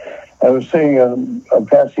 I was sitting on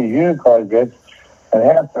past the junior college bench. At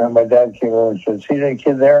halftime, my dad came over and said, "See that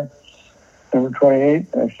kid there? Number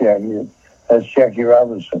 28? That's Jackie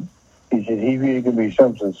Robinson." He said, "He really could be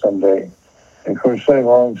something someday." And of course, sitting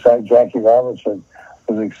alongside Jackie Robinson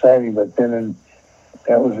was exciting. But then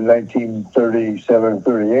that was in 1937,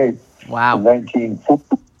 38. Wow. In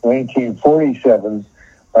 1947,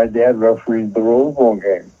 my dad refereed the Rose Bowl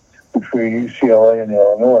game between UCLA and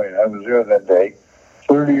Illinois. And I was there that day.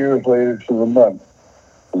 30 years later to the month,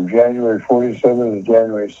 from January 47 to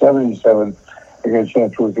January 77, I got a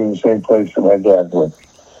chance to work in the same place that my dad worked.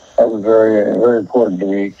 That was very, very important to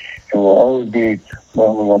me, and will always be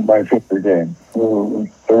one of my favorite games. The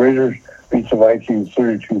Raiders beat the Vikings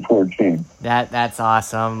 32-14. That's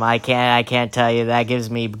awesome. I can't tell you. That gives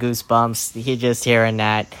me goosebumps. You're just hearing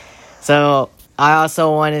that. So I also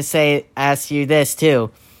want to ask you this too.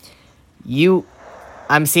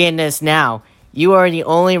 I'm seeing this now. You are the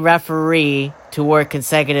only referee to work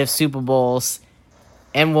consecutive Super Bowls,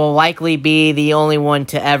 and will likely be the only one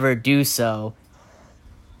to ever do so.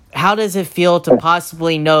 How does it feel to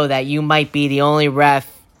possibly know that you might be the only ref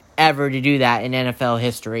ever to do that in NFL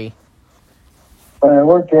history? When I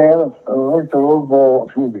worked the Rose Bowl,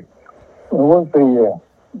 I worked the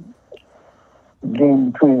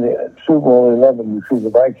game between the Super Bowl 11 between the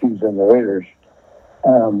Vikings and the Raiders.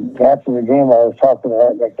 After the game, I was talking to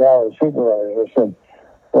Art McDowell, the supervisor. I said,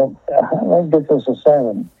 "Well, how do I get this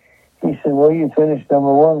assignment?" He said, "Well, you finished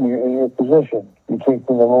number one in your position. You take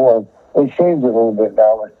the number one." They changed it a little bit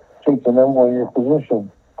now, but take the number one in your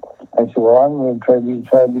position. I said, "Well, I'm going to try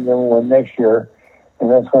to be number one next year." And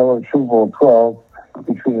that's why I went Super Bowl 12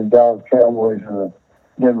 between the Dallas Cowboys and the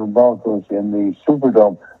Denver Broncos in the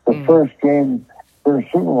Superdome. The first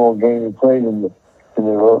Super Bowl game we played in the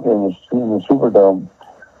Superdome.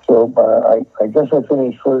 So I guess I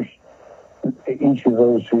finished first each of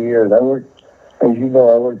those 2 years. I worked, as you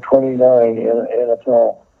know, 29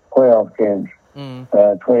 NFL playoff games,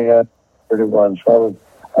 29, 31. So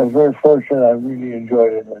I was very fortunate. I really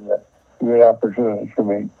enjoyed it, and a great opportunity for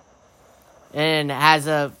me. And as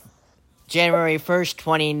of January 1st,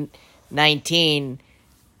 2019,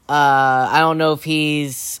 I don't know if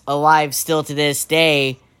he's alive still to this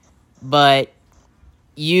day, but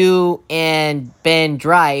you and Ben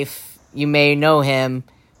Dreif, you may know him,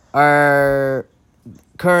 are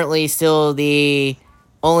currently still the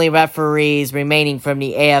only referees remaining from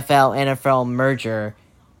the AFL-NFL merger.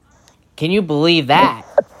 Can you believe that?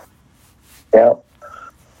 Yeah.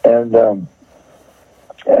 And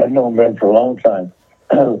I've known Ben for a long time.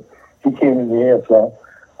 He came in the AFL.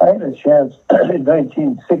 I had a chance in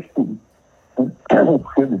 1960 when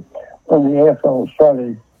the AFL was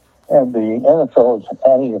starting and the NFL was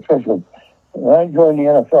adding officials. When I joined the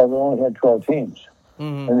NFL, they only had 12 teams.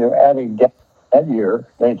 Mm-hmm. And they were adding that year,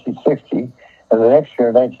 1960, and the next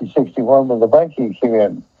year, 1961, when the Vikings came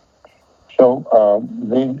in. So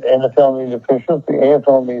the NFL needed officials, the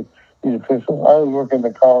AFL needed officials. I was working in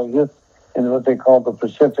the colleges in what they call the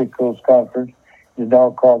Pacific Coast Conference. It's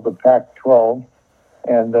now called the Pac-12.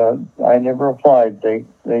 And I never applied. They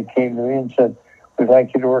came to me and said, we'd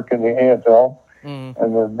like you to work in the AFL. Mm-hmm.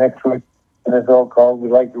 And the next week, the NFL called,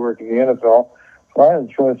 we'd like you to work in the NFL. So I had a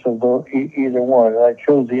choice of either one. And I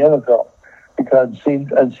chose the NFL because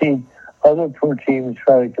I'd seen other pro teams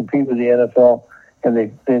try to compete with the NFL, and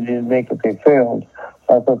they didn't make it. They failed.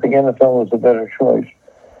 So I thought the NFL was a better choice.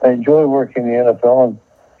 I enjoyed working in the NFL,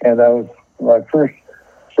 and I was my first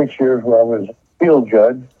 6 years where I was a field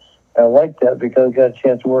judge. I liked that because I got a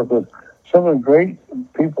chance to work with some of the great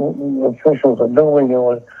people, officials that nobody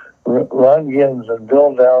knew, Ron Gins and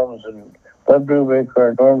Bill Downs and Bud Brubaker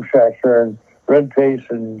and Norm Schachter and Red Pace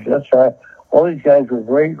and Jess High. All these guys were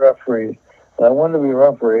great referees. And I wanted to be a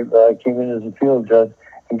referee, but I came in as a field judge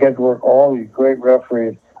and get to work all these great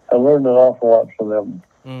referees. I learned an awful lot from them.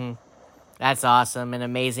 Mm. That's awesome and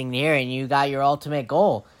amazing to hear. And you got your ultimate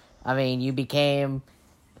goal. I mean, you became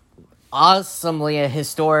awesomely a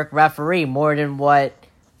historic referee, more than what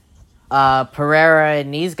Pereira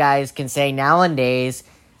and these guys can say nowadays.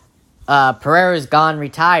 Pereira's gone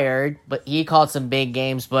retired, but he called some big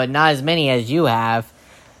games, but not as many as you have,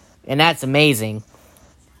 and that's amazing.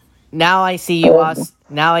 Now I see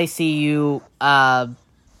you.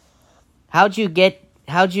 How'd you get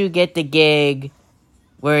the gig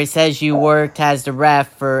where it says you worked as the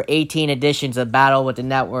ref for 18 editions of Battle with the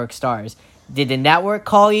Network Stars? Did the network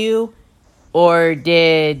call you, or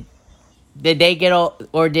did you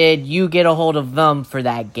get a hold of them for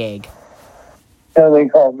that gig? Yeah, they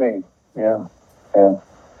called me. Yeah. And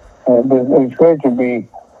it was great to be.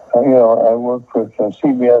 I worked with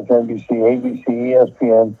CBS, NBC, ABC,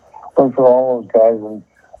 ESPN. Worked for all those guys and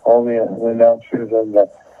all the announcers, and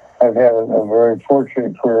I've had a very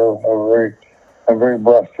fortunate career. I'm very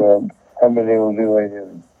blessed to have been able to do what I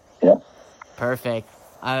did. Yeah. Perfect.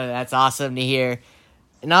 That's awesome to hear.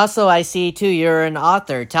 And also, I see, too, you're an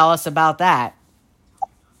author. Tell us about that.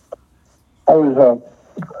 I was a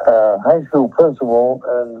high school principal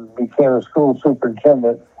and became a school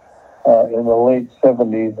superintendent in the late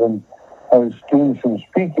 70s. And I was doing some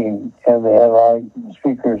speaking, and they had a lot of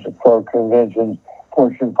speakers for conventions,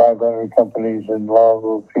 Fortune 500 companies and a lot of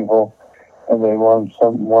those people. And they wanted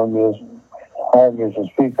me to hire me as a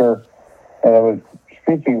speaker. And I was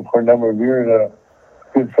speaking for a number of years. A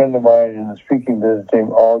good friend of mine in the speaking business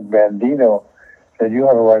named Og Bandino said, "You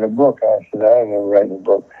ought to write a book." I said, "I never write a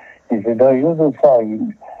book." He said, "No, you'll do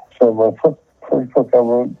fine." So my first book I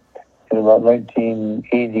wrote in about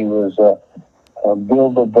 1980 was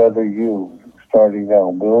Build a Better You, Starting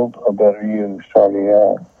Now. Build a Better You, Starting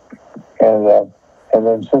Now. And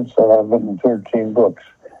then since then I've written 13 books.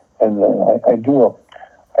 And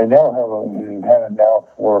I now had it now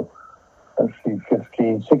for,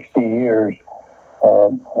 15, 60 years.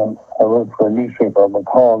 I work for a newspaper. I'm a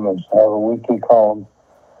columnist. I have a weekly column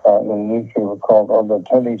in a newspaper called On the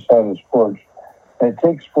Tunney Side of Sports. And it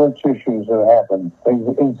takes sports issues that happen,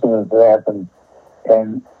 incidents that happen,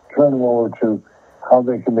 and turn them over to how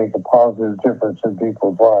they can make a positive difference in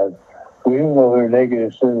people's lives. So even though there are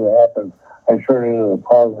negative things that happen, I turn it into a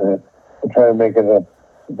positive and try to make it a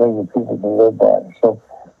thing that people can live by. So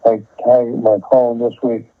my column this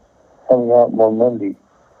week, coming out on Monday,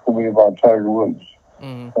 will be about Tiger Woods.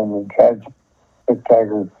 Mm-hmm. And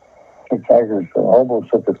the Tiger's almost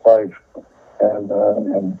took his life. And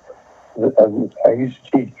I used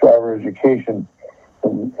to teach driver education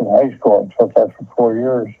in high school. I taught that for 4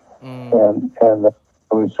 years. Mm. And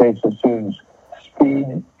I would say to students,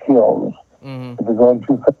 speed kills. Mm-hmm. If you're going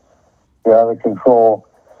too fast, you're out of control.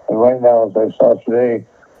 And right now, as I saw today,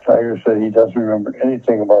 Tiger said he doesn't remember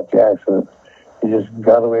anything about the accident. He just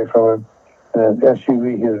got away from it. And an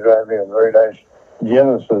SUV he was driving, a very nice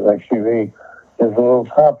Genesis SUV, is a little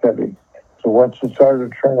top heavy. So once it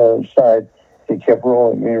started to turn on its side, he kept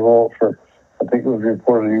rolling. He rolled for, I think it was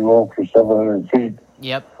reported he rolled for 700 feet.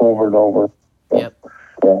 Yep. Over and over. Yep.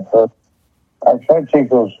 Yeah. So I try to take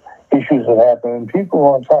those issues that happen, and people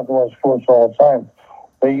want to talk about sports all the time.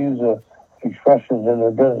 They use expressions in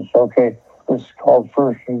their business. Okay, this is called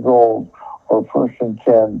first and goal, or first and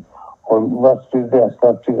 10, or let's do this,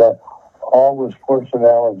 let's do that. All with sports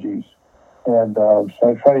analogies. And so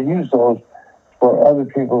I try to use those for other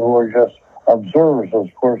people who are just observers of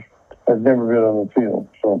sports that have never been on the field.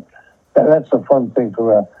 So that's a fun thing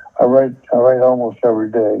for me. I write almost every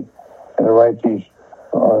day, and I write these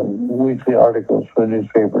weekly articles for the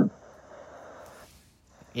newspaper.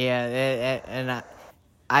 Yeah, and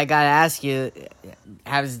I gotta ask you,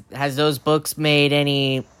 has those books made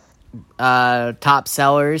any top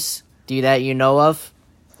sellers? That you know of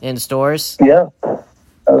in stores? Yeah,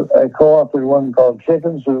 I co-authored one called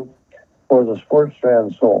Chicken Soup for the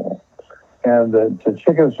Sportsman Soul. And the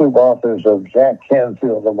Chicken Soup authors of Jack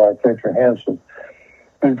Canfield and Mark Victor Hansen,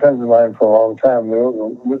 been friends of mine for a long time.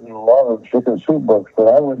 They've written a lot of Chicken Soup books, but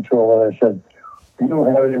I went to them and I said, "You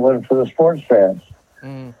don't have anyone for the sports fans."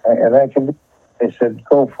 And I can. They said,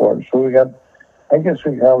 "Go for it." So we got, I guess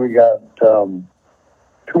we probably got 200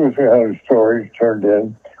 or 300 stories turned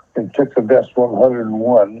in, and took the best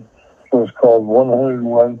 101. So it's called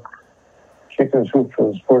 101 Chicken Soup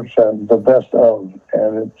for the Sports Fans, the best of,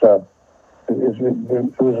 and it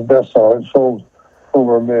was a bestseller. It sold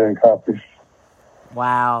over 1 million copies.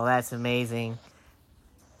 Wow, that's amazing.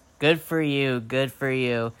 Good for you. Good for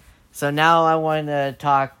you. So now I want to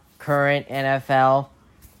talk current NFL,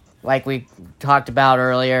 like we talked about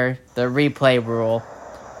earlier, the replay rule.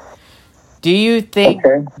 Do you think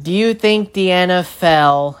the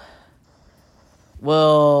NFL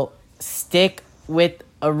will stick with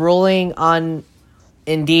a ruling on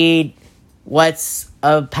indeed what's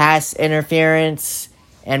a pass interference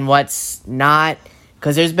and what's not?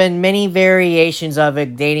 Because there's been many variations of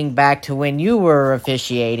it dating back to when you were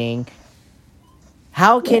officiating.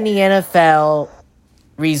 How can the NFL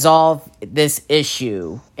resolve this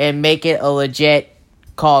issue and make it a legit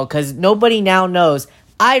call? Because nobody now knows.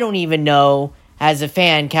 I don't even know, as a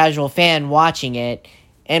fan, casual fan watching it,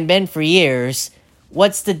 and been for years,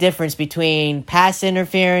 what's the difference between pass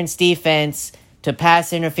interference defense to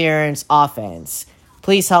pass interference offense?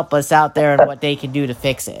 Please help us out there and what they can do to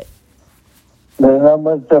fix it. There's not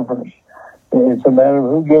much difference. It's a matter of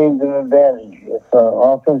who gains an advantage. If an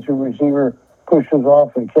offensive receiver pushes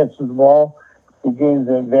off and catches the ball, he gains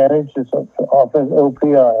an advantage. It's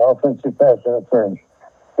OPI, offensive pass interference.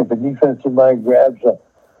 If a defensive mind grabs a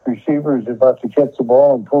receiver who's about to catch the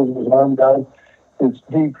ball and pulls his arm down, it's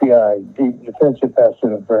DPI, defensive pass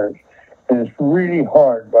interference. And it's really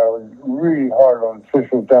hard on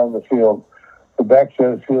officials down the field. The back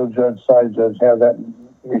judge, field judge, side judge have that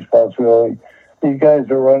responsibility. These guys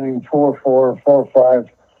are running 4.4, 4.5,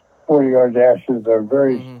 40-yard dashes. They're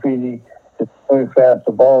very speedy. It's going fast.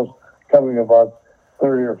 The ball's coming about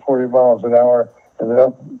 30 or 40 miles an hour, and they're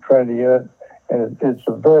up trying to get it. And it's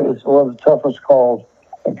one of the toughest calls,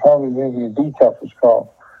 and probably maybe the toughest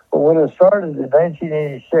call. But when it started in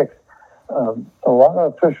 1986, a lot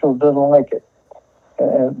of officials didn't like it.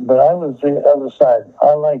 But I was the other side.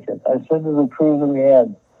 I like it. I said to the crew that we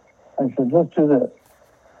had, I said, let's do this.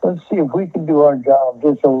 Let's see if we can do our job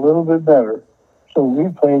just a little bit better so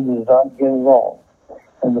replay does not get involved.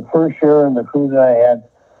 And the first year in the crew that I had,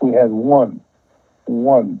 we had one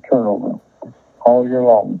turnover all year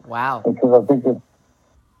long. Wow. Because I think it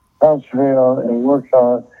concentrated on it and worked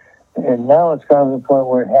on it. And now it's gotten to the point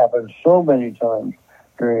where it happens so many times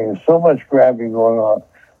during so much grabbing going on.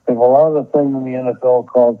 There's a lot of the things in the NFL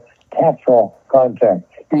called catch-all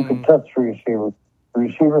contact. You can touch the receiver. The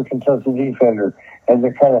receiver can touch the defender. And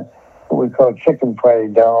they're kind of what we call chicken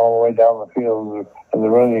fighting down all the way down the field. And they're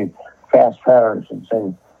running fast patterns and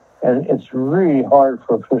things. And it's really hard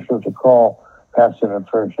for officials to call pass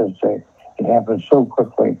interference. It happens so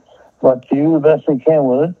quickly. But to do the best they can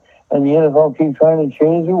with it. And the NFL keeps trying to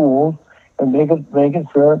change the rules and make it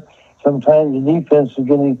fair. Sometimes the defense is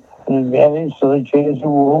getting an advantage, so they change the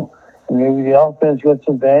rule. And maybe the offense gets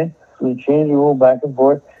an advantage, so they change the rule back and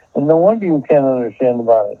forth. And no wonder you can't understand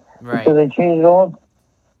about it. Right. Because they change it all.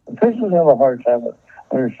 Officials have a hard time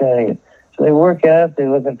understanding it. So they work at it, they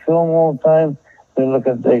look at film all the time, have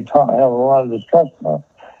a lot of discussion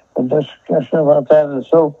about that. And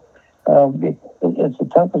so it's the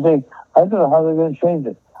toughest thing. I don't know how they're going to change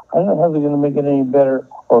it. I don't know how they're going to make it any better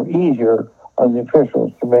or easier on the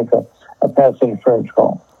officials to make a pass interference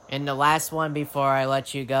call. And the last one before I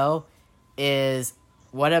let you go is,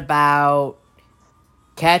 what about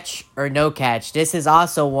catch or no catch? This is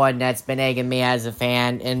also one that's been egging me as a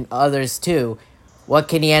fan, and others too. What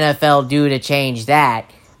can the NFL do to change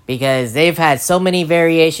that? Because they've had so many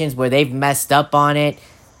variations where they've messed up on it,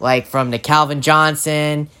 like from the Calvin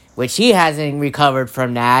Johnson, which he hasn't recovered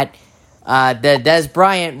from that. The Des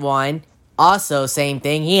Bryant one, also same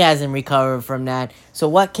thing. He hasn't recovered from that. So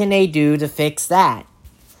what can they do to fix that?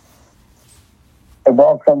 The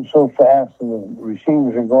ball comes so fast, and the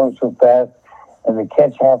receivers are going so fast, and the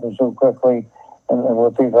catch happens so quickly. And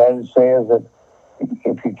what they try to say is that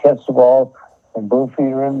if you catch the ball and both feet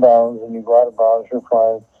are in bounds and you go out of bounds, you're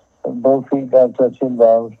fine. And both feet got to touch in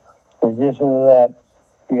bounds. In addition to that,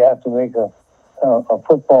 you have to make a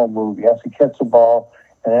football move. You have to catch the ball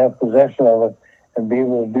and have possession of it and be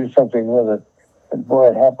able to do something with it. And boy,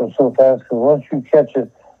 it happens so fast because once you catch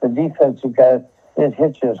it, the defensive guy, it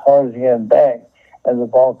hits you as hard as you can, bang, and the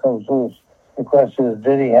ball comes loose. The question is,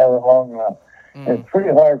 did he have it long enough? It's pretty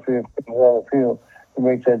hard for you to go on the field to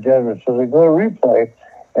make that judgment. So they go to replay,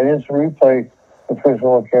 and it's a replay. The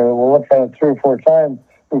official will look at it 3 or 4 times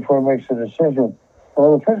before he makes a decision.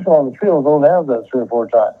 Well, the official on the field don't have that 3 or 4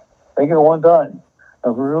 times. They get it one time,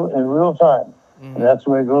 in real time. And that's the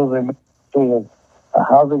way it goes. They make a decision.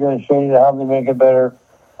 How they're going to change it, how they make it better,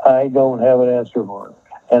 I don't have an answer for it.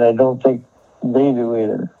 And I don't think they do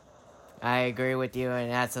either. I agree with you, and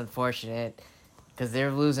that's unfortunate because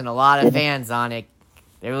they're losing a lot of fans on it.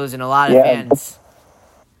 They're losing a lot of fans.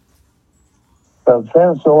 But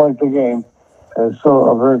fans don't like the game. It's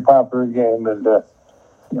still a very popular game. And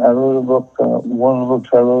I wrote a book. One of the books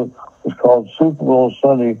I wrote was called Super Bowl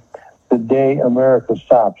Sunday, The Day America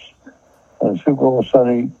Stops. And Super Bowl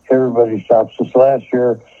Sunday, everybody stops. This last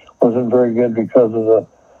year wasn't very good because of the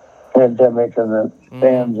pandemic and the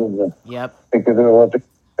fans and the they could do what they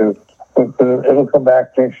do. But it'll come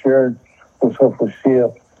back next year. Let's hope we see a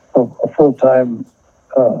full-time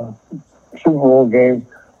Super Bowl game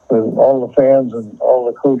with all the fans and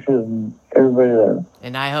all the coaches and everybody there.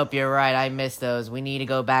 And I hope you're right. I miss those. We need to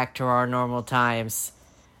go back to our normal times.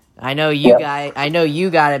 I know you guys. I know you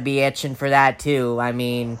got to be itching for that too. I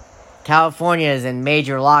mean, California is in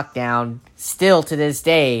major lockdown still to this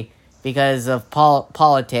day because of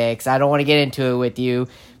politics. I don't want to get into it with you,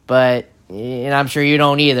 but and I'm sure you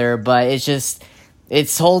don't either. But it's just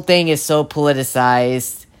its whole thing is so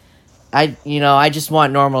politicized. I just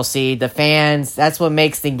want normalcy. The fans, that's what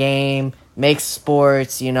makes the game, makes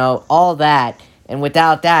sports, all that. And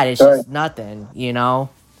without that, it's just nothing,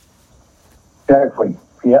 Exactly.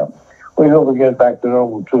 Yeah. We hope we get back to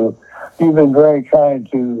normal, too. You've been very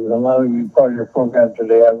kind to allowing me part of your program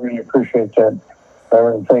today. I really appreciate that,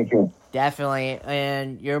 Byron. Thank you. Definitely.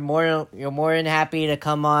 And you're more than happy to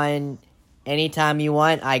come on anytime you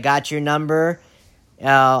want. I got your number.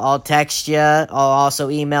 I'll text you. I'll also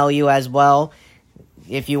email you as well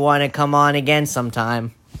if you want to come on again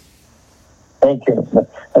sometime. Thank you.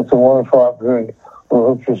 That's a wonderful opportunity. We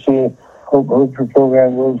hope to see you. Hope your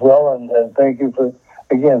program goes well, and thank you for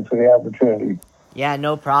the opportunity. Yeah,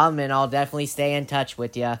 no problem, and I'll definitely stay in touch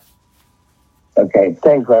with you. Okay.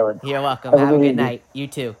 Thanks, Byron. You're welcome. Have a good night. You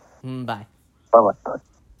too. Bye. Bye-bye.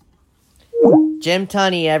 Jim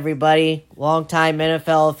Tunney, everybody. Longtime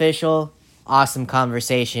NFL official. Awesome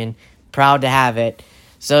conversation. Proud to have it.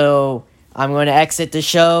 So I'm going to exit the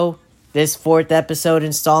show. This 4th episode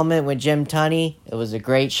installment with Jim Tunney. It was a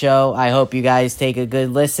great show. I hope you guys take a good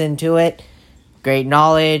listen to it. Great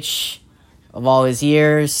knowledge of all his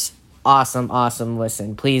years. Awesome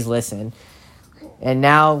listen. Please listen. And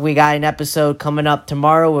now we got an episode coming up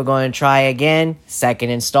tomorrow. We're going to try again. 2nd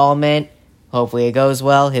installment. Hopefully it goes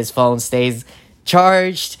well. His phone stays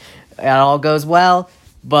charged. It all goes well.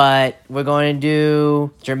 But we're going to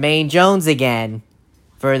do Jermaine Jones again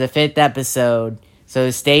for the 5th episode.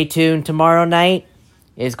 So stay tuned tomorrow night.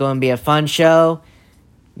 It's going to be a fun show.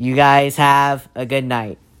 You guys have a good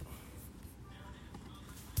night.